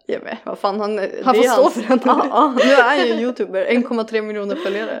man det? Ja men vad fan, han får stå för den. Ja, nu är han ju youtuber, 1,3 miljoner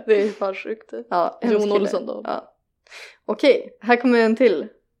följare. Det är fan sjukt. Ja, Jon Olsson då. Ja. Okej, här kommer en till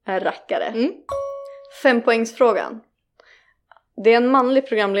rackare. 5-poängsfrågan. Det är en manlig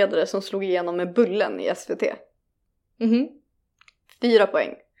programledare som slog igenom med Bullen i SVT. 4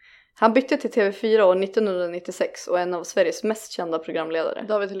 poäng. Han bytte till TV4 år 1996 och är en av Sveriges mest kända programledare.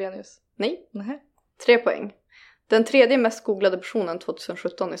 David Hellenius. Nej. Nej. 3 poäng. Den 3:e mest googlade personen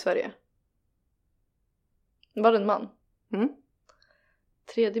 2017 i Sverige. Var det en man?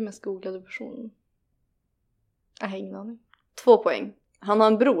 3:e mest googlade personen. Jag har ingen aning. 2 poäng. Han har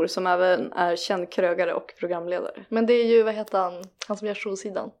en bror som även är känd krögare och programledare. Men det är ju, vad heter han? Han som gör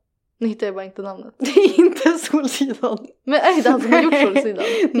Solsidan. Nu hittar jag bara inte namnet. Det är inte Solsidan. Men är det han som har gjort Solsidan?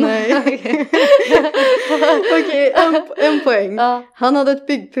 Nej. Okej, en poäng. Ja. Han hade ett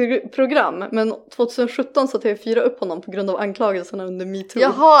byggprogram, men 2017 så TV4 upp honom på grund av anklagelserna under MeToo.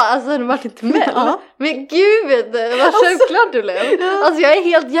 Jaha, alltså det var inte med. Ja. Men gud, vad självklart du blev. Alltså jag är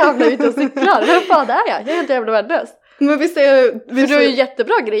helt jävla ute och cyklar. Vem fan är jag? Jag är helt jävla värdelös. Men visst är För du har ju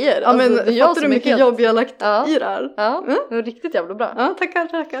jättebra grejer. Ja, alltså, men det är jag fattar du som är mycket helt... jobb jag har lagt i det här? Ja, det var riktigt jävla bra. Ja,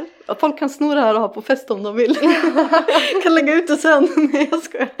 tackar. Ja, folk kan sno det här och ha på fest om de vill. Kan lägga ut det sen. Nej, jag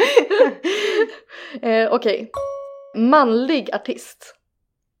skojar. Okej. Manlig artist.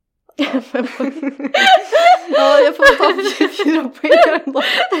 Ja, jag får ta 4 poäng ändå.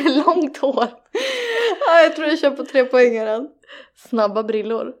 Långt hår. Ja, jag tror jag kör på 3 poängaren. Snabba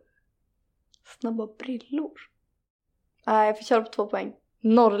brillor. Snabba brillor. Nej, jag får köra på 2 poäng.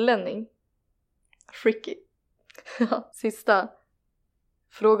 Norrlänning. Freaky. Sista.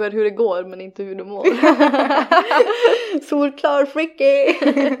 Frågar hur det går men inte hur du mår. Solklar freaky.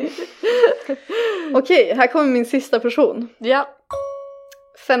 Okej, här kommer min sista person. Ja.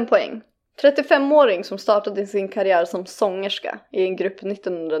 5 poäng. 35-åring som startade sin karriär som sångerska i en grupp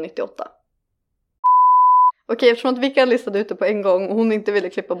 1998. Okej, eftersom att Vika listade ut det på en gång och hon inte ville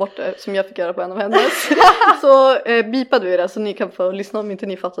klippa bort det som jag fick göra på en av hennes så bipade vi det så ni kan få lyssna om inte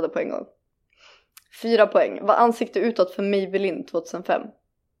ni fattade på en gång. 4 poäng. Var ansikte utåt för Maybelline 2005.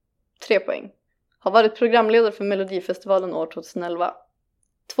 3 poäng. Har varit programledare för Melodifestivalen år 2011.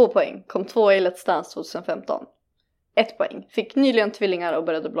 2 poäng. Kom 2 i Let's Dance 2015. 1 poäng. Fick nyligen tvillingar och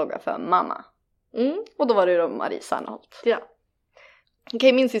började blogga för mamma. Och då var det ju Marie Serneholt. Ja.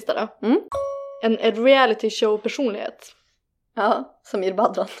 Okej, min sista då. En reality show personlighet. Ja, Samir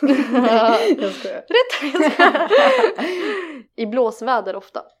Badran. Jag skojar. Rätt. I blåsväder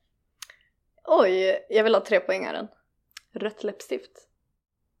ofta. Oj, jag vill ha 3 poängaren. Rött läppstift.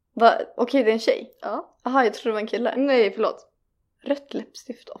 Okej, det är en tjej. Ja. Aha, jag trodde det var en kille. Nej, förlåt. Rött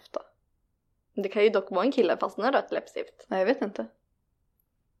läppstift ofta. Det kan ju dock vara en kille fast den har rött läppstift. Nej, jag vet inte.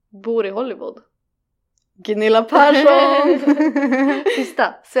 Bor i Hollywood. Gunilla Persson.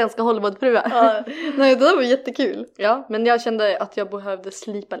 Sista svenska Hollywoodfruar. Ja, nej, det där var jättekul. Ja, men jag kände att jag behövde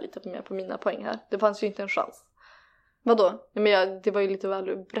slipa lite mer på mina poäng här. Det fanns ju inte en chans. Vadå? Men det var ju lite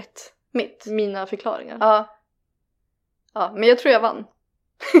väl brett. Mina förklaringar. Ja, men jag tror jag vann.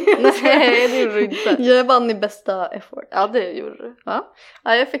 Nej, det gjorde du inte. Jag vann i bästa effort. Ja, det gjorde du. Ja,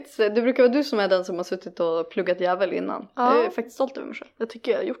 jag faktiskt, det brukar vara du som är den som har suttit och pluggat jävel innan. Ja. Jag är faktiskt stolt över mig själv. Jag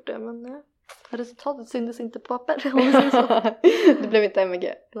tycker jag har gjort det, men resultatet syntes inte på papper. Det blev inte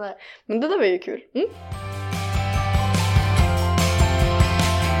MVG. Nej. Men det där var ju kul.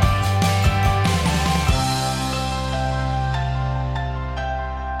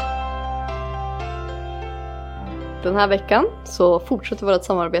 Den här veckan så fortsätter vårt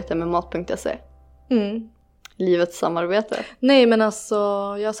samarbete med mat.se. Livets samarbete. Nej, men alltså,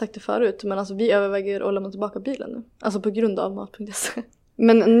 jag har sagt det förut, men alltså vi överväger att lämna tillbaka bilen nu. Alltså på grund av mat.se.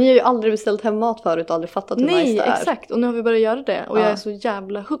 Men ni har ju aldrig beställt hem mat förut och aldrig fattat hur nice det är. Nej, exakt. Och nu har vi börjat göra det. Och jag är så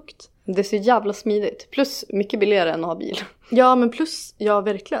jävla hooked. Det är så jävla smidigt. Plus mycket billigare än att ha bil. Ja, men plus, ja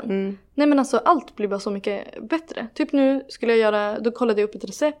verkligen. Nej, men alltså allt blir bara så mycket bättre. Typ nu skulle jag göra, då kollade jag upp ett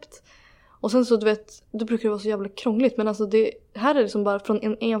recept. Och sen så du vet, då brukar det vara så jävla krångligt. Men alltså det här är liksom bara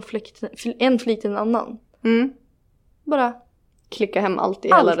från en flik till en annan. Bara klicka hem allt i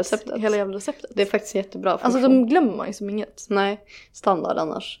hela receptet. Hela jävla receptet. Det är faktiskt jättebra. Alltså de glömmer man ju som inget. Nej, standard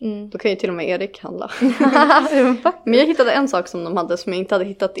annars. Då kan ju till och med Erik handla. Men jag hittade en sak som de hade som jag inte hade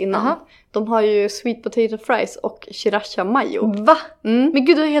hittat innan. De har ju sweet potato fries och sriracha mayo. Va? Men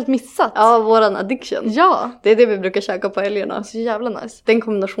gud, du har helt missat. Ja, våran addiction. Ja. Det är det vi brukar käka på helgerna. Så jävla nice. Den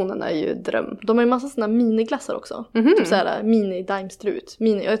kombinationen är ju dröm. De har ju massa såna miniglassar också. Typ såhär mini-daimstrut.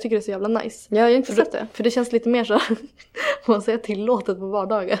 Jag tycker det är så jävla nice. Ja, jag har inte sett det. För det känns lite mer så här, får man säga, tillåtet på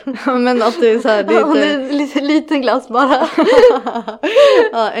vardagar. Ja, men att det är såhär. Det är lite liten glass bara.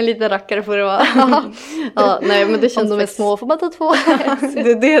 Ja, en liten rackare får det vara. Ja, nej, men det känns om de är små får man ta 2.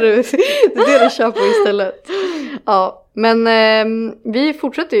 Det är det du kör på istället. Ja, men vi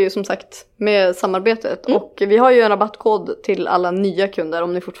fortsätter ju som sagt med samarbetet. Och vi har ju en rabattkod till alla nya kunder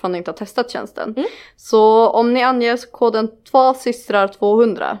om ni fortfarande inte har testat tjänsten. Så om ni anger koden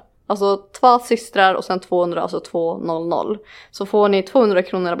 2systrar200, alltså 2 systrar och sen 200, alltså 200, så får ni 200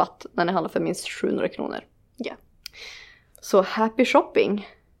 kronor rabatt när ni handlar för minst 700 kronor. Ja. Så happy shopping!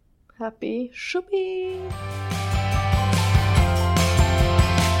 Happy shopping!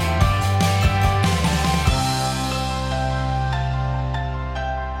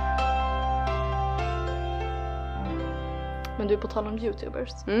 Men du, på tal om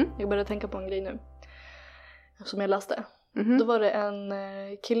YouTubers. Jag började tänka på en grej nu. Som jag läste. Då var det en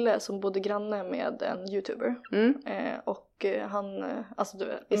kille som bodde granne med en YouTuber. Och han, alltså du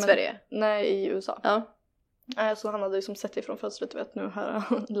vet. I Sverige? Nej, i USA. Ja. Så han hade liksom sett ifrån fönstret, du vet, nu har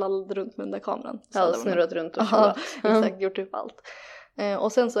han lallat runt med den där kameran. Ja, snurrat runt och tjollat. Exakt, gjort upp allt.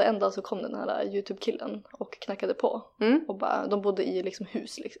 Och sen så en dag så kom den här YouTube-killen och knackade på. Och bara, de bodde i liksom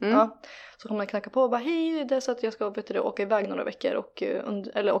hus liksom. Ja. Så kom han knacka på och bara, hej, det är så att jag ska åka iväg några veckor och,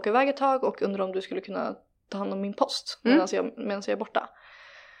 eller åka iväg ett tag och undrar om du skulle kunna ta hand om min post medan jag är borta.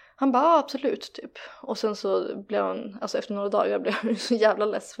 Han bara, absolut typ. Och sen så blev han, alltså efter några dagar blev jag så jävla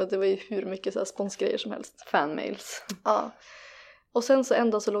less för att det var ju hur mycket så här sponsgrejer som helst. Fanmails. Ja. Och sen så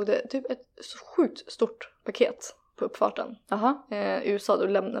en dag så låg det typ ett så sjukt stort paket på uppfarten. I USA då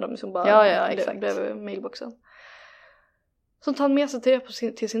lämnade de liksom bara exakt. Blev mailboxen. Så tar han med sig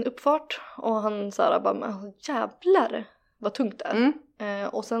till sin uppfart och han så här bara, jävlar vad tungt det är.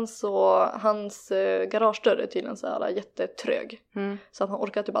 Och sen så hans garagedörr är tydligen så här jättetrög. Så att han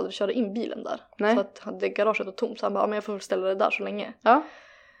orkar typ aldrig köra in bilen där. Nej. Så att det garaget var tomt. Så han bara, men jag får ställa det där så länge. Ja.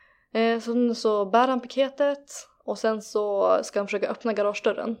 Så bär han paketet. Och sen så ska han försöka öppna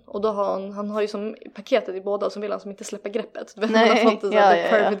garagedörren. Och då har han har ju som paketet i båda, som vill han som inte släppa greppet. Du vet, Nej. Han har fått en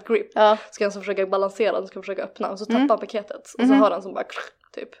perfect grip. Ja. Ska han så försöka balansera, han ska försöka öppna. Och så tappar han paketet. Och så hör han som bara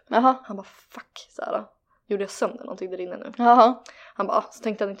typ. Han bara, fuck, så här. Gjorde jag sönder någonting där inne nu? Han bara, så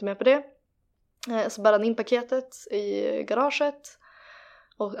tänkte han inte mer på det. Så bär han in paketet i garaget.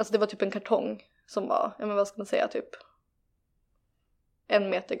 Och alltså det var typ en kartong som var, ja men vad ska man säga, typ 1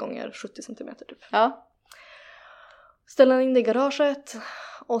 meter gånger 70 centimeter typ. Ja. Ställer han in det i garaget.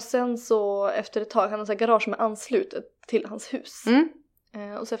 Och sen så efter ett tag, han har så här garage med anslutet till hans hus.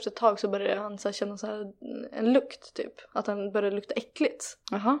 Och så efter ett tag så börjar han så här känna så här en lukt typ. Att han börjar lukta äckligt.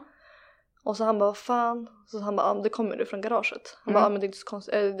 Och så han bara, vad fan? Så han bara, det kommer du från garaget. Han bara, men det är inte så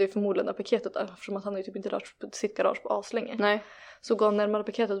konstigt. Det är förmodligen det paketet där. Eftersom att han har ju typ inte rört på sitt garage på aslänge. Nej. Så går han närmare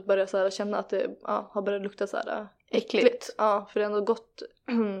paketet och börjar så här känna att det har börjat lukta så här äckligt. Ja, för det har ändå gått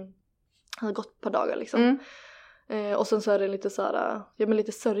ett par dagar liksom. Och sen så är det lite så här, ja men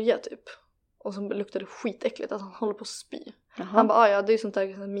lite sörja typ. Och så luktade det skitäckligt, att han håller på att spy. Han bara, ja det är ju sånt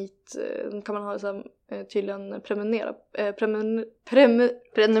där meat, kan man ha så här, tydligen prenumerera.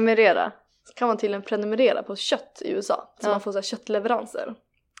 Så kan man tydligen prenumerera på kött i USA. Så man får så här köttleveranser.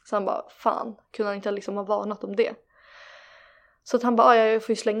 Så han bara, fan, kunde han inte liksom ha varnat om det? Så att han bara, jag får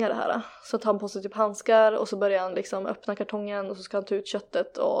ju slänga det här. Så tar han på sig typ handskar och så börjar han liksom öppna kartongen och så ska han ta ut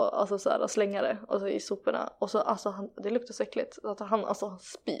köttet och alltså så här, slänga det och så i soporna. Och så alltså det luktar så äckligt att han alltså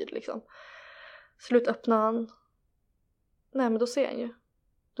spyr liksom. Slut öppnar han. Nej men då ser han ju.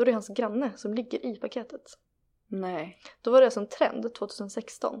 Då är det hans granne som ligger i paketet. Nej. Då var det alltså en trend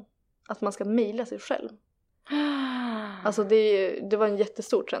 2016 att man ska mejla sig själv. Alltså det var en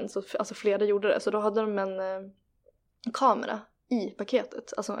jättestor trend, så alltså flera gjorde det. Så då hade de en kamera i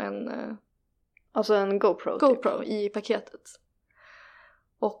paketet, alltså en GoPro typ. I paketet.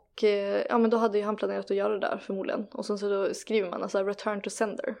 Och ja men då hade ju han planerat att göra det där förmodligen. Och sen så då skriver man alltså return to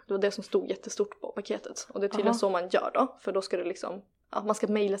sender. Det var det som stod jättestort på paketet. Och det är tydligen så man gör då, för då ska det liksom man ska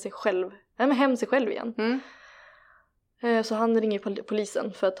mejla sig själv, hem sig själv igen. Så han ringer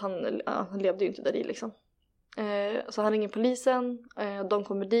polisen för att han levde ju inte där i liksom. Så han ringer polisen, de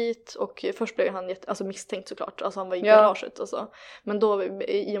kommer dit och först blev han misstänkt såklart, alltså han var i garaget och så. Men då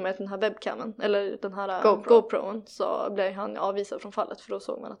i och med den här webcamen eller den här GoProen så blev han avvisad från fallet, för då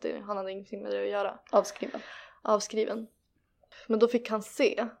såg man att han hade ingenting med det att göra. Avskriven. Men då fick han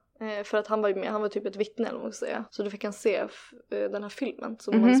se, för att han var ju med, han var typ ett vittne eller vad man ska säga. Så då fick han se den här filmen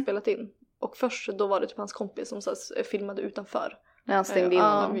som de hade spelat in. Och först då var det typ hans kompis som så filmade utanför. När han stängde in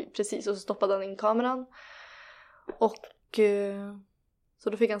honom. Precis, och så stoppade han in kameran. Och så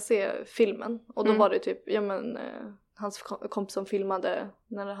då fick han se filmen. Och då var det typ, hans kompis som filmade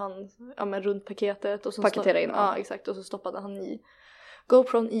när han, runt paketet. Och så paketera in. Ja, exakt. Och så stoppade han i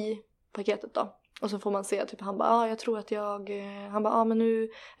GoPron i paketet då. Och så får man se typ, han bara, jag tror att han bara, men nu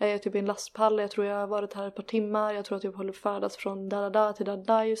är jag typ i en lastpall. Jag tror jag har varit här ett par timmar. Jag tror att jag håller färdas från där till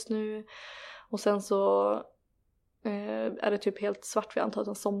där just nu. Och sen så är det typ helt svart, för jag antar att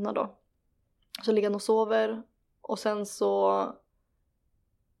han somnar då. Så ligger han och sover. Och sen så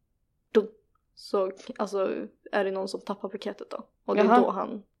alltså är det någon som tappar paketet då. Och det är då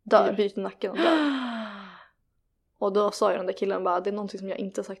han byter nacken och dör. Och då sa ju den där killen bara, det är någonting som jag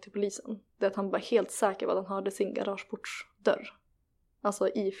inte har sagt till polisen. Det är att han var helt säker på att han hörde sin garageportsdörr. Alltså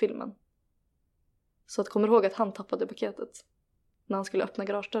i filmen. Så att kommer du ihåg att han tappade paketet när han skulle öppna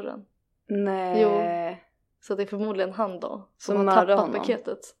garagedörren? Nej. Jo. Så det är förmodligen han då som har tappat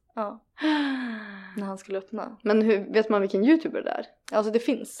paketet. Ja. När han skulle öppna. Men hur vet man vilken YouTuber det är? Alltså det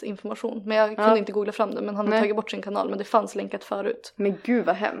finns information. Men jag kunde inte googla fram det. Men han har tagit bort sin kanal. Men det fanns länkat förut. Men gud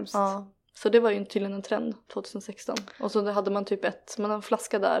vad hemskt. Ja. Så det var ju tydligen en trend 2016. Och så hade man typ en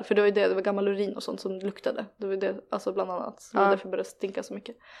flaska där. För det var gammal urin och sånt som luktade. Det var det, alltså bland annat. Så det var därför det började stinka så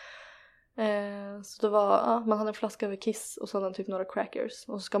mycket. Så det var, man hade en flaska över Kiss. Och så hade man typ några crackers.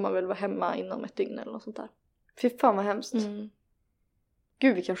 Och så ska man väl vara hemma inom ett dygn eller något sånt där. Fy fan vad hemskt.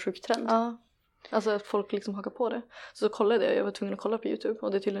 Gud vilken sjuk trend. Ja. Alltså att folk liksom hakar på det. Så kollade jag var tvungen att kolla på YouTube.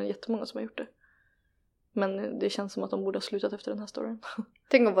 Och det är tydligen jättemånga som har gjort det. Men det känns som att de borde ha slutat efter den här storyn.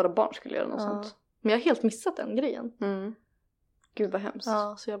 Tänk om våra barn skulle göra något sånt. Men jag har helt missat den grejen. Gud vad hemskt.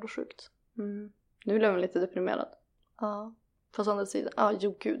 Ja, så jävla sjukt. Nu blir man lite deprimerad. Ja, fast å andra sidan.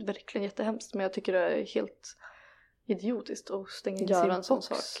 Gud, verkligen jättehemskt. Men jag tycker det är helt idiotiskt att stänga in sin en sån box.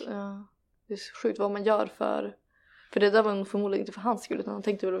 sak. Ja, det är så sjukt vad man gör för det där var förmodligen inte för hans skull, utan han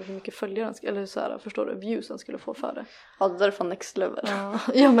tänkte väl hur mycket följare eller så här, förstår du, views han skulle få för det. Ja, det där är fan next level.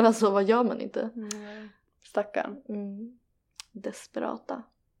 Ja, men alltså vad gör man inte? Stackarn. Desperata.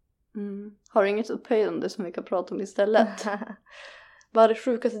 Har du inget upphöjande som vi kan prata om istället? Vad är det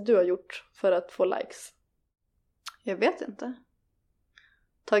sjukaste du har gjort för att få likes? Jag vet inte.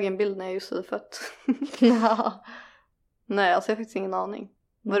 Tagit en bild när jag just hade fött. Nej, alltså jag har faktiskt ingen aning.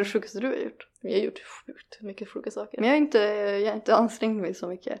 Vad är det sjukaste du har gjort? Jag har gjort sjukt mycket sjuka saker. Men jag har inte ansträngt mig så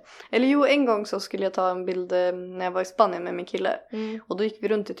mycket. Eller jo, en gång så skulle jag ta en bild när jag var i Spanien med min kille. Och då gick vi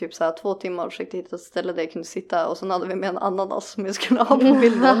runt i typ så här 2 timmar och försökte hitta ett ställe där jag kunde sitta. Och så hade vi med en ananas som jag skulle ha på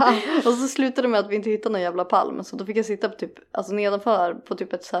bilden. Och så slutade det med att vi inte hittade någon jävla palm. Så då fick jag sitta på typ, alltså nedanför på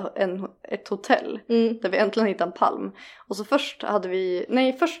typ ett hotell. Där vi äntligen hittade en palm. Och så först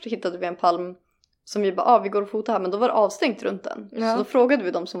hittade vi en palm som vi bara, vi går och fotar här, men då var det avstängt runt den. Så då frågade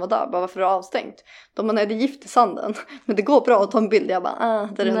vi de som var där, bara varför är det avstängt? De bara, nej det är gift i sanden. Men det går bra att ta en bild. Jag bara,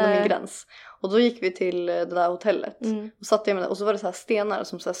 det är ändå min gräns. Och då gick vi till det där hotellet. Och satt jag med det, och så var det så här stenar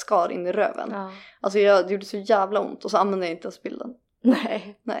som så här skar in i röven. Alltså det gjorde så jävla ont. Och så använde jag inte ens bilden.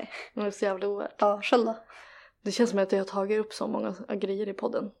 Nej. Det var så jävla ovärt. Ja, själv då? Det känns som att jag har tagit upp så många grejer i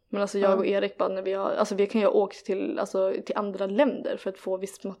podden. Men alltså jag och Erik bara när vi kan ju ha åkt till andra länder för att få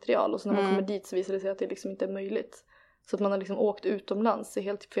visst material. Och så när man kommer dit så visar det sig att det liksom inte är möjligt. Så att man har liksom åkt utomlands i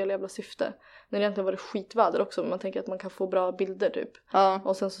helt fel jävla syfte. När det egentligen var det skitväder också. Men man tänker att man kan få bra bilder typ. Ja.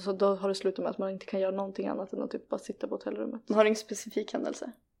 Och sen så då har det slutat med att man inte kan göra någonting annat än att typ bara sitta på hotellrummet. Har du ingen specifik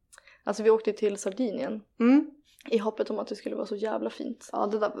händelse? Alltså vi åkte till Sardinien. I hoppet om att det skulle vara så jävla fint. Ja,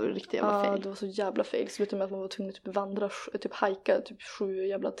 det där var riktigt jävla fail. Ja, det var så jävla fail. Det slutade med att man var tvungen att typ vandra, typ hajka typ 7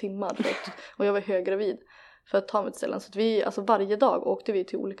 jävla timmar. Och jag var höggravid för att ta mig till ställen. Så att vi, alltså varje dag åkte vi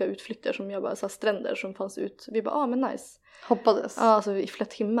till olika utflykter som jag bara, så här stränder som fanns ut. Vi bara, men nice. Hoppades. Ja, alltså i flera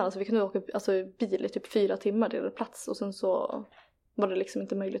timmar. Alltså vi kunde åka bil i typ 4 timmar till plats. Och sen så var det liksom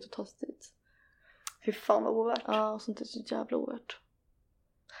inte möjligt att ta sig dit. Fy fan vad ovärt. Ja, och sånt är så jävla ovärt.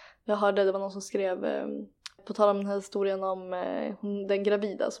 Jag hörde, det var någon som skrev... På tal om den här historien om den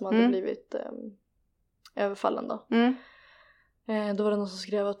gravida som hade blivit överfallen då. Då var det någon som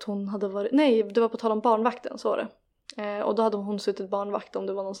skrev att hon hade varit... Nej, det var på tal om barnvakten, så var det. Och då hade hon suttit barnvakt, om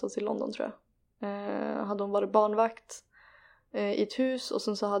det var någonstans i London tror jag. Hade hon varit barnvakt i ett hus och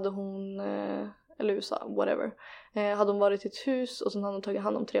sen så hade hon... eller USA, whatever. Hade hon varit i ett hus och sen hade hon tagit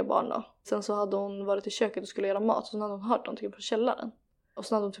hand om 3 barn då. Sen så hade hon varit i köket och skulle göra mat och sen hade hon hört någonting från källaren. Och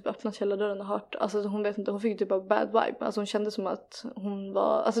så hade hon typ öppnat källardörren och hört, alltså hon vet inte, hon fick typ av bad vibe. Alltså hon kände som att hon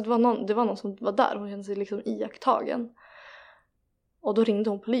var, alltså det var någon som var där, hon kände sig liksom iakttagen. Och då ringde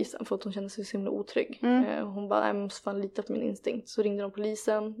hon polisen för att hon kände sig så himla otrygg. Hon bara, jag måste fan lita på min instinkt. Så ringde de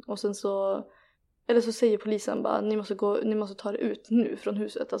polisen och sen så, eller så säger polisen bara, ni måste ta det ut nu från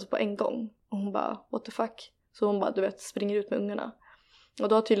huset, alltså på en gång. Och hon bara, what the fuck? Så hon bara, du vet, springer ut med ungarna. Och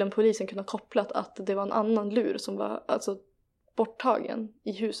då har tydligen polisen kunnat kopplat att det var en annan lur som var, alltså borttagen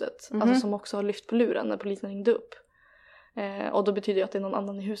i huset. Alltså som också har lyft på luren när polisen ringde upp. Och då betyder det att det är någon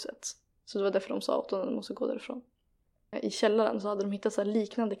annan i huset. Så det var därför de sa att de måste gå därifrån. I källaren så hade de hittat så här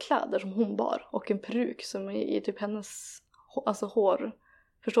liknande kläder som hon bar. Och en peruk som är typ hennes hår.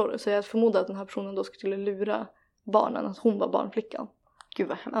 Förstår du? Så jag förmodar att den här personen då skulle lura barnen. Att hon var barnflickan. Gud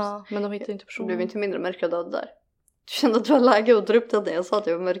vad hemskt. Ja, men de hittade inte personen. Du blev inte mindre mörkrädd av det där. Du kände att du var läge och dra upp det när jag sa att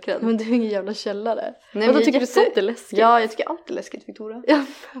jag var mörkrädd. Men det är ingen jävla källare. Nej, men då tycker du sånt är läskigt? Ja, jag tycker allt är läskigt, Victoria. Ja,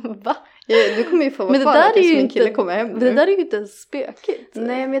 va? Du kommer ju få vara men kvar där tills min kille kommer hem nu. Men det där är ju inte spökigt.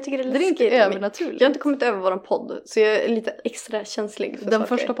 Nej, men jag tycker det är läskigt. Det är inte övernaturligt. Jag har inte kommit över våran podd, så jag är lite extra känslig för den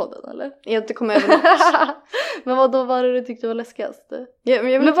saker. Första podden, eller? Jag har inte kommit över något. Men vad då var det du tyckte var läskigast? Ja,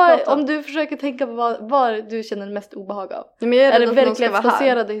 men om du försöker tänka på vad du känner mest obehag av. Ja, men jag är det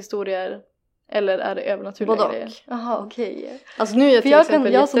verklighetsbaserade historier? Eller är det övernaturliga grejer? Jaha, okej. Alltså nu är jag till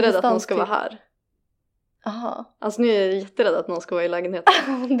exempel jätterädd att någon ska vara här. Aha. Alltså nu är jag jätterädd att någon ska vara i lägenheten.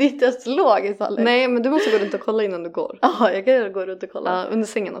 Det är inte ens logiskt, eller? Nej, men du måste gå runt och kolla innan du går. Ja, jag kan gå runt och kolla. Ja, under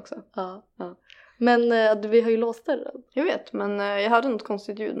sängen också. Ja. Men vi har ju låst dörren. Jag vet, men jag hörde något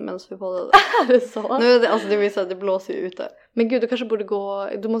konstigt ljud medan vi poddade. Är det så? Nu, alltså det vill säga att det blåser ju ute. Men gud, du kanske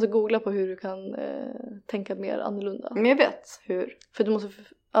borde du måste googla på hur du kan tänka mer annorlunda. Men jag vet hur. För du måste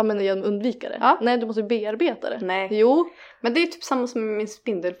undvika det. Ja. Nej, du måste bearbeta det. Nej. Jo. Men det är typ samma som med min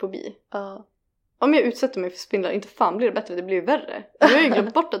spindelfobi. Om jag utsätter mig för spindlar, inte fan blir det bättre, det blir ju värre. Jag har ju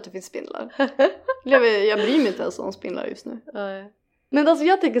glömt bort att det finns spindlar. Jag bryr mig inte ens om spindlar just nu. Men alltså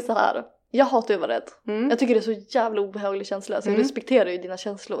jag tänker så här. Jag hatar ju att vara rädd. Jag tycker det är så jävla obehaglig känsla. Alltså jag respekterar ju dina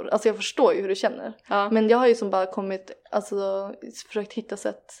känslor. Alltså jag förstår ju hur du känner. Ja. Men jag har ju som bara försökt hitta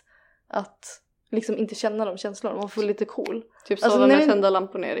sätt att liksom inte känna de känslorna. Man får lite cool. Typ sova med tända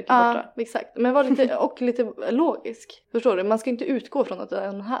lampor ner i borta. Exakt. Men var lite logisk. Förstår du? Man ska inte utgå från att det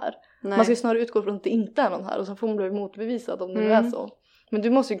är någon här. Nej. Man ska snarare utgå från att det inte är någon här. Och så får man bli motbevisad om det är så. Men du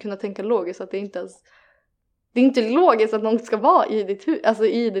måste ju kunna tänka logiskt att det inte ens... Det är inte logiskt att någon ska vara i ditt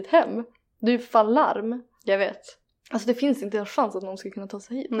i ditt hem. Du är fan larm. Jag vet. Alltså det finns inte en chans att någon ska kunna ta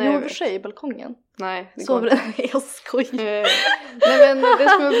sig hit. Nej, jo, för sig i balkongen. Nej, det går inte. Jag skojar. Nej, men det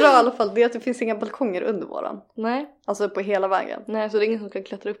som är bra i alla fall, det är att det finns inga balkonger under våran. Nej. Alltså på hela vägen. Nej, så det är ingen som kan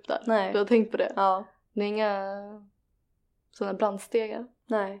klättra upp där. Nej. Du har tänkt på det? Ja. Det är inga sådana brandstegar.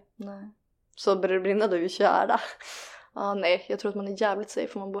 Nej. Så börjar det brinna då är vi körda. Nej, jag tror att man är jävligt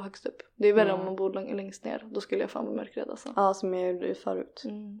safe om man bor högst upp. Det är värre om man bor längst ner. Då skulle jag fan vara mörkrädd alltså. Ja, som jag gjorde förut.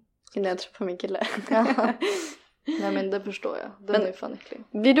 Innan jag träffade min kille. Nej, men det förstår jag. Den är ju fan äcklig.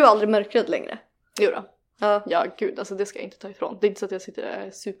 Blir du aldrig mörkrädd längre? Jo då. Ja, gud. Alltså det ska jag inte ta ifrån. Det är inte så att jag sitter där och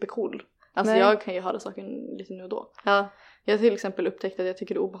är supercool. Alltså jag kan ju höra saker lite nu och då. Ja. Jag har till exempel upptäckt att jag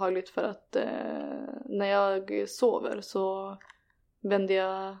tycker det är obehagligt för att när jag sover så vänder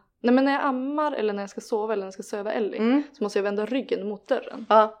jag... Nej, men när jag ammar eller när jag ska sova eller när jag ska söva Ellie så måste jag vända ryggen mot dörren.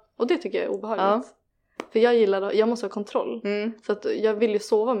 Ja. Och det tycker jag är obehagligt. Ja. För jag måste ha kontroll. Så att jag vill ju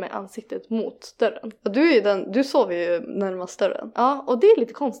sova med ansiktet mot dörren. Och du sover ju närmast dörren. Ja, och det är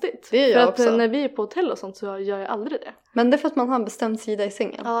lite konstigt. Det är jag för att också. När vi är på hotell och sånt så gör jag aldrig det. Men det är för att man har en bestämd sida i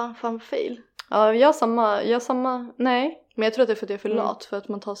sängen. Ja, fan fail. Ja, jag har samma, nej. Men jag tror att det är för att jag är för lat. För att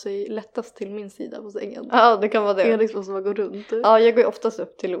man tar sig lättast till min sida på sängen. Ja, det kan vara det. Jag liksom måste bara gå runt. Ja, jag går oftast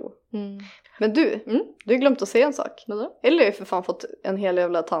upp till Lo. Men du har glömt att säga en sak. Vadå? Eller har ju för fan fått en hel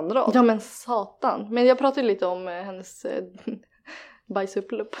jävla tandrad. Ja men satan. Men jag pratade lite om hennes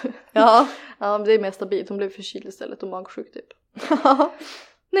bajsupplopp. Ja. Ja, det är mer stabilt. Hon blev förkyld istället och magsjuk typ.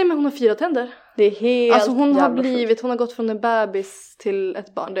 Nej men hon har 4 tänder. Det är helt alltså hon jävla har gått från en bebis till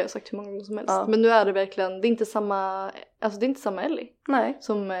ett barn. Det har jag sagt hur många gånger som helst. Ja. Men nu är det verkligen, det är inte samma Ellie Nej.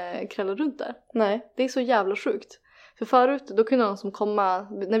 som krällar runt där. Nej. Det är så jävla sjukt. För förut, då kunde någon som komma,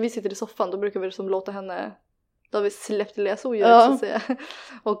 när vi sitter i soffan, då brukar vi som låta henne, då har vi släppt läsodjuret så att säga.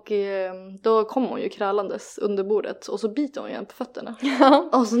 Och då kommer hon ju krälandes under bordet och så biter hon igen på fötterna. Ja.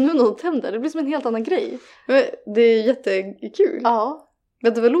 Och så nu när hon tänder, det blir som en helt annan grej. Men det är jättekul. Ja.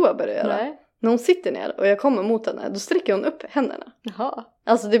 Vet du vad Loa börjar göra? Nej. När hon sitter ner och jag kommer mot henne, då sträcker hon upp händerna. Jaha.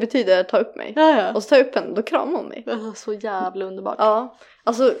 Alltså det betyder ta upp mig. Ja. Och så tar jag upp henne, då kramar hon mig. Så jävla underbart. Ja,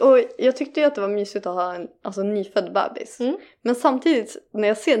 alltså och jag tyckte ju att det var mysigt att ha en nyfödd bebis. Men samtidigt när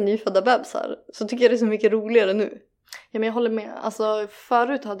jag ser nyfödda bebisar så tycker jag det är så mycket roligare nu. Ja men jag håller med. Alltså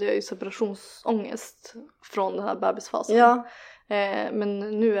förut hade jag ju separationsångest från den här bebisfasen. Ja. Men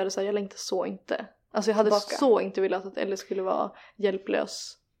nu är det så här, jag längtar så inte. Alltså jag hade så inte velat att Ellie skulle vara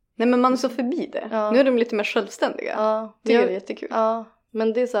hjälplös. Nej men man är så förbi det. Ja. Nu är de lite mer självständiga. Ja. Det är jättekul. Ja.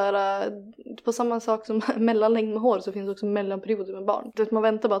 Men det är så här, på samma sak som mellanlängd med hår så finns det också mellanperioder med barn. Det man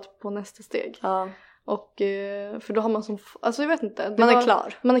väntar bara på nästa steg. Ja. Och för då har man som, alltså jag vet inte. Man är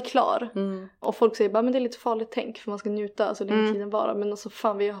klar. Man är klar. Och folk säger bara, men det är lite farligt tänk för man ska njuta så länge tiden vara. Men alltså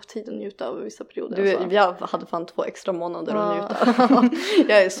fan vi har haft tid att njuta av vissa perioder. Alltså. Jag hade fan 2 extra månader att njuta.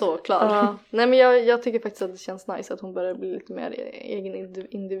 Jag är så klar. Ja. Nej men jag tycker faktiskt att det känns nice att hon börjar bli lite mer egen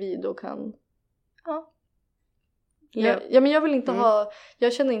individ och kan... Ja men jag vill inte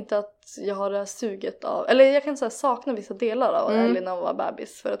jag känner inte att jag har det här suget av, eller jag kan säga sakna vissa delar av Ellie när hon var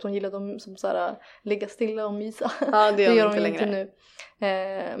bebis för att hon gillade dem som så här ligga stilla och mysa. Ja, det gör hon inte längre nu.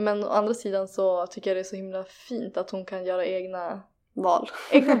 Men å andra sidan så tycker jag det är så himla fint att hon kan göra egna val,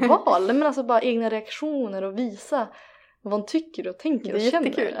 men alltså bara egna reaktioner och visa vad hon tycker och tänker och känner.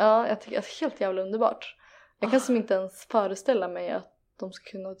 Jättekul. Ja, jag tycker det är helt jävla underbart. Jag kan som inte ens föreställa mig att de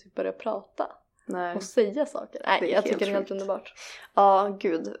ska kunna typ börja prata. Nej. Och säga saker. Nej, jag tycker det är helt underbart. Ja,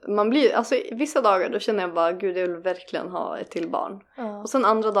 gud. Man blir, alltså vissa dagar då känner jag bara, gud jag vill verkligen ha ett till barn. Och sen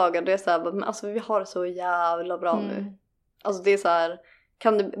andra dagar då är det så här, men alltså vi har det så jävla bra nu. Alltså det är så här,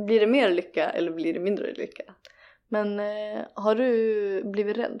 blir det mer lycka eller blir det mindre lycka? Men har du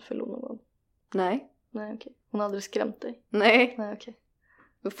blivit rädd för Lo någon gång? Nej. Nej, okej. Hon har aldrig skrämt dig? Nej. Nej, okej.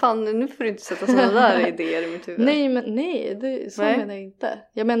 Fan, nu får du inte sätta sådana där idéer i mitt huvud. Nej, så menar jag inte.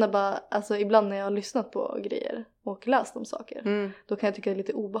 Jag menar bara, alltså ibland när jag har lyssnat på grejer och läst om saker, då kan jag tycka det är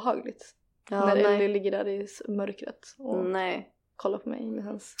lite obehagligt. När Ellie ligger där i mörkret och kollar på mig med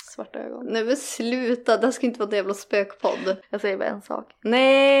hans svarta ögon. Nej men sluta, det här ska inte vara en jävla spökpodd. Jag säger bara en sak.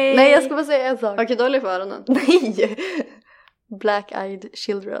 Nej, jag ska bara säga en sak. Okej, då håller jag för öronen. Nej! Black-eyed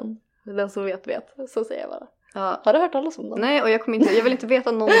children. Den som vet. Så säger jag bara. Ja. Har du hört talas om dem? Nej, och jag vill inte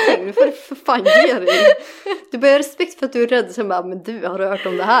veta någonting. Nu får du för fan ge dig. Du börjar respekt för att du är rädd. Sen bara, men du, har du hört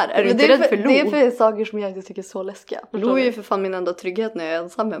om det här? Är du inte rädd för Lo? Det är för saker som jag inte tycker är så läskiga. Lo är ju för fan min enda trygghet när jag är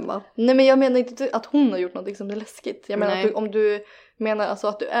ensam hemma. Nej, men jag menar inte att hon har gjort något som är läskigt. Jag menar att om du menar alltså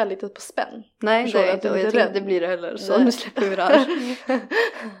att du är lite på spänn. Nej, det är inte. Och jag tror inte det blir det heller. Så nu släpper vi det här.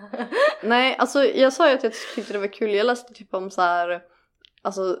 Nej, alltså jag sa ju att jag tyckte det var kul. Jag läste typ om så här,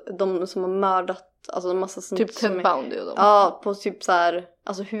 alltså de som har mördat, alltså en massa sånt. Typ Ted Bundy och dem. Ja, på typ så här,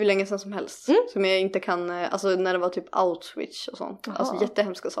 alltså hur länge sedan som helst. Som jag inte kan, alltså när det var typ Auschwitz och sånt. Aha. Alltså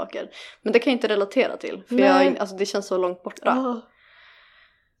jättehemska saker. Men det kan jag inte relatera till. För alltså det känns så långt borta.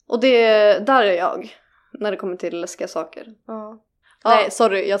 Och där är jag. När det kommer till läskiga saker. Nej,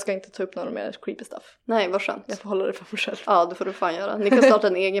 sorry, jag ska inte ta upp några mer creepy stuff. Nej, vad skönt. Jag får hålla det för mig själv. Ja, det får du fan göra. Ni kan starta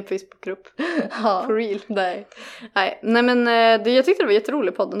en egen Facebookgrupp. For real. Nej, men jag tyckte det var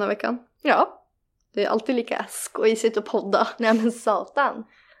jätterolig podd den här veckan. Ja. Det är alltid lika skojsigt att podda. Nej men satan.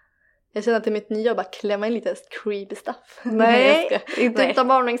 Jag känner att det är mitt nya att bara klämma in lite creepy stuff. Nej, inte utan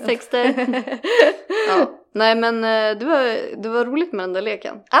varningstexter. Ja. Nej men det var roligt med den där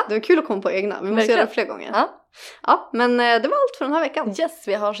leken. Det var kul att komma på egna. Vi måste göra det fler gånger. Ja, men det var allt för den här veckan. Yes,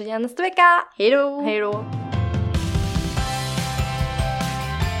 vi hörs igen nästa vecka. Hej då. Hej då.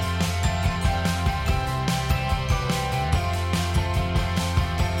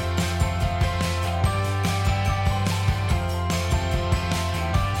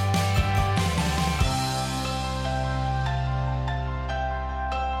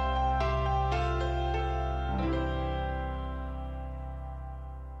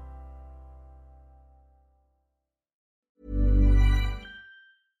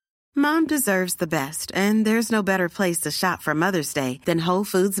 Mom deserves the best, and there's no better place to shop for Mother's Day than Whole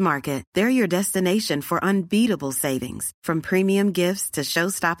Foods Market. They're your destination for unbeatable savings, from premium gifts to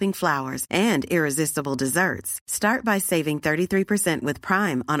show-stopping flowers and irresistible desserts. Start by saving 33% with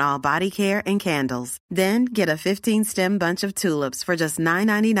Prime on all body care and candles. Then get a 15-stem bunch of tulips for just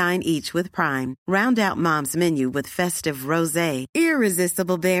 $9.99 each with Prime. Round out Mom's menu with festive rosé,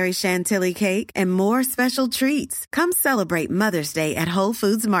 irresistible berry chantilly cake, and more special treats. Come celebrate Mother's Day at Whole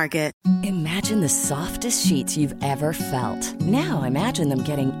Foods Market. Imagine the softest sheets you've ever felt. Now imagine them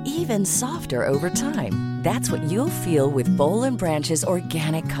getting even softer over time. That's what you'll feel with Boll & Branch's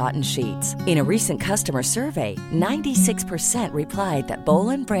organic cotton sheets. In a recent customer survey, 96% replied that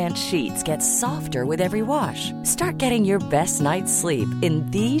Boll & Branch sheets get softer with every wash. Start getting your best night's sleep in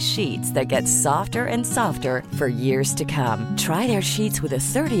these sheets that get softer and softer for years to come. Try their sheets with a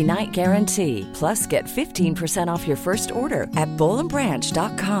 30-night guarantee. Plus, get 15% off your first order at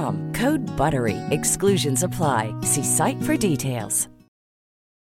bollandbranch.com. Code BUTTERY. Exclusions apply. See site for details.